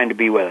take the time to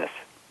be with us.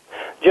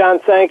 John,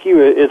 thank you.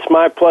 It's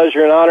my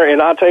pleasure and honor.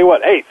 And I'll tell you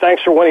what, hey,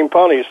 thanks for Winning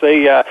Ponies.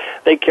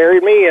 They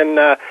carried me, and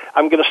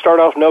I'm going to start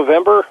off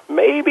November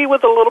maybe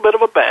with a little bit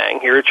of a bang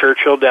here at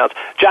Churchill Downs.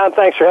 John,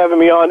 thanks for having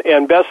me on,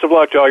 and best of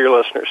luck to all your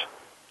listeners.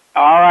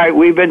 All right,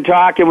 we've been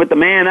talking with the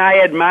man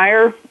I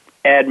admire,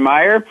 Ed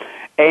Meyer,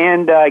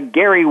 and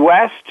Gary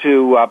West,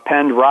 who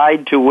penned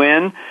Ride to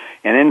Win,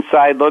 an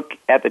inside look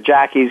at the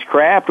jockey's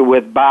craft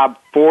with Bob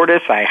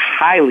Fortus. I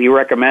highly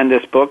recommend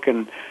this book,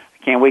 and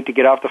can't wait to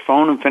get off the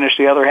phone and finish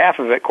the other half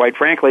of it, quite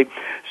frankly.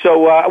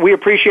 So we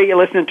appreciate you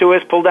listening to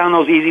us. Pull down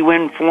those easy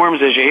win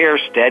forms as you hear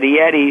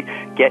Steady Eddie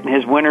getting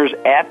his winners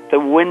at the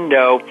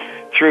window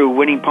through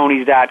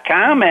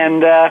winningponies.com.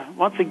 And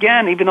once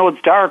again, even though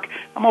it's dark,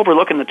 I'm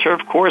overlooking the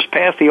turf course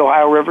past the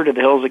Ohio River to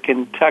the hills of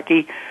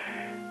Kentucky.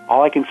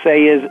 All I can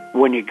say is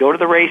when you go to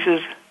the races,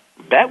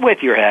 bet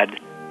with your head,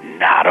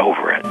 not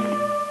over it.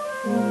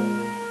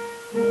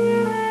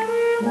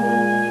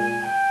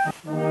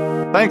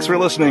 Thanks for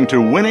listening to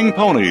Winning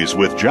Ponies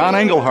with John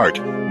Englehart.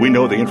 We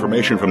know the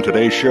information from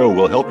today's show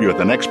will help you at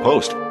the next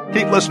post.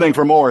 Keep listening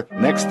for more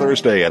next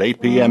Thursday at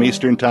 8 p.m.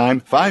 Eastern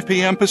Time, 5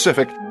 p.m.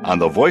 Pacific on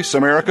the Voice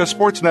America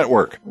Sports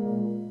Network.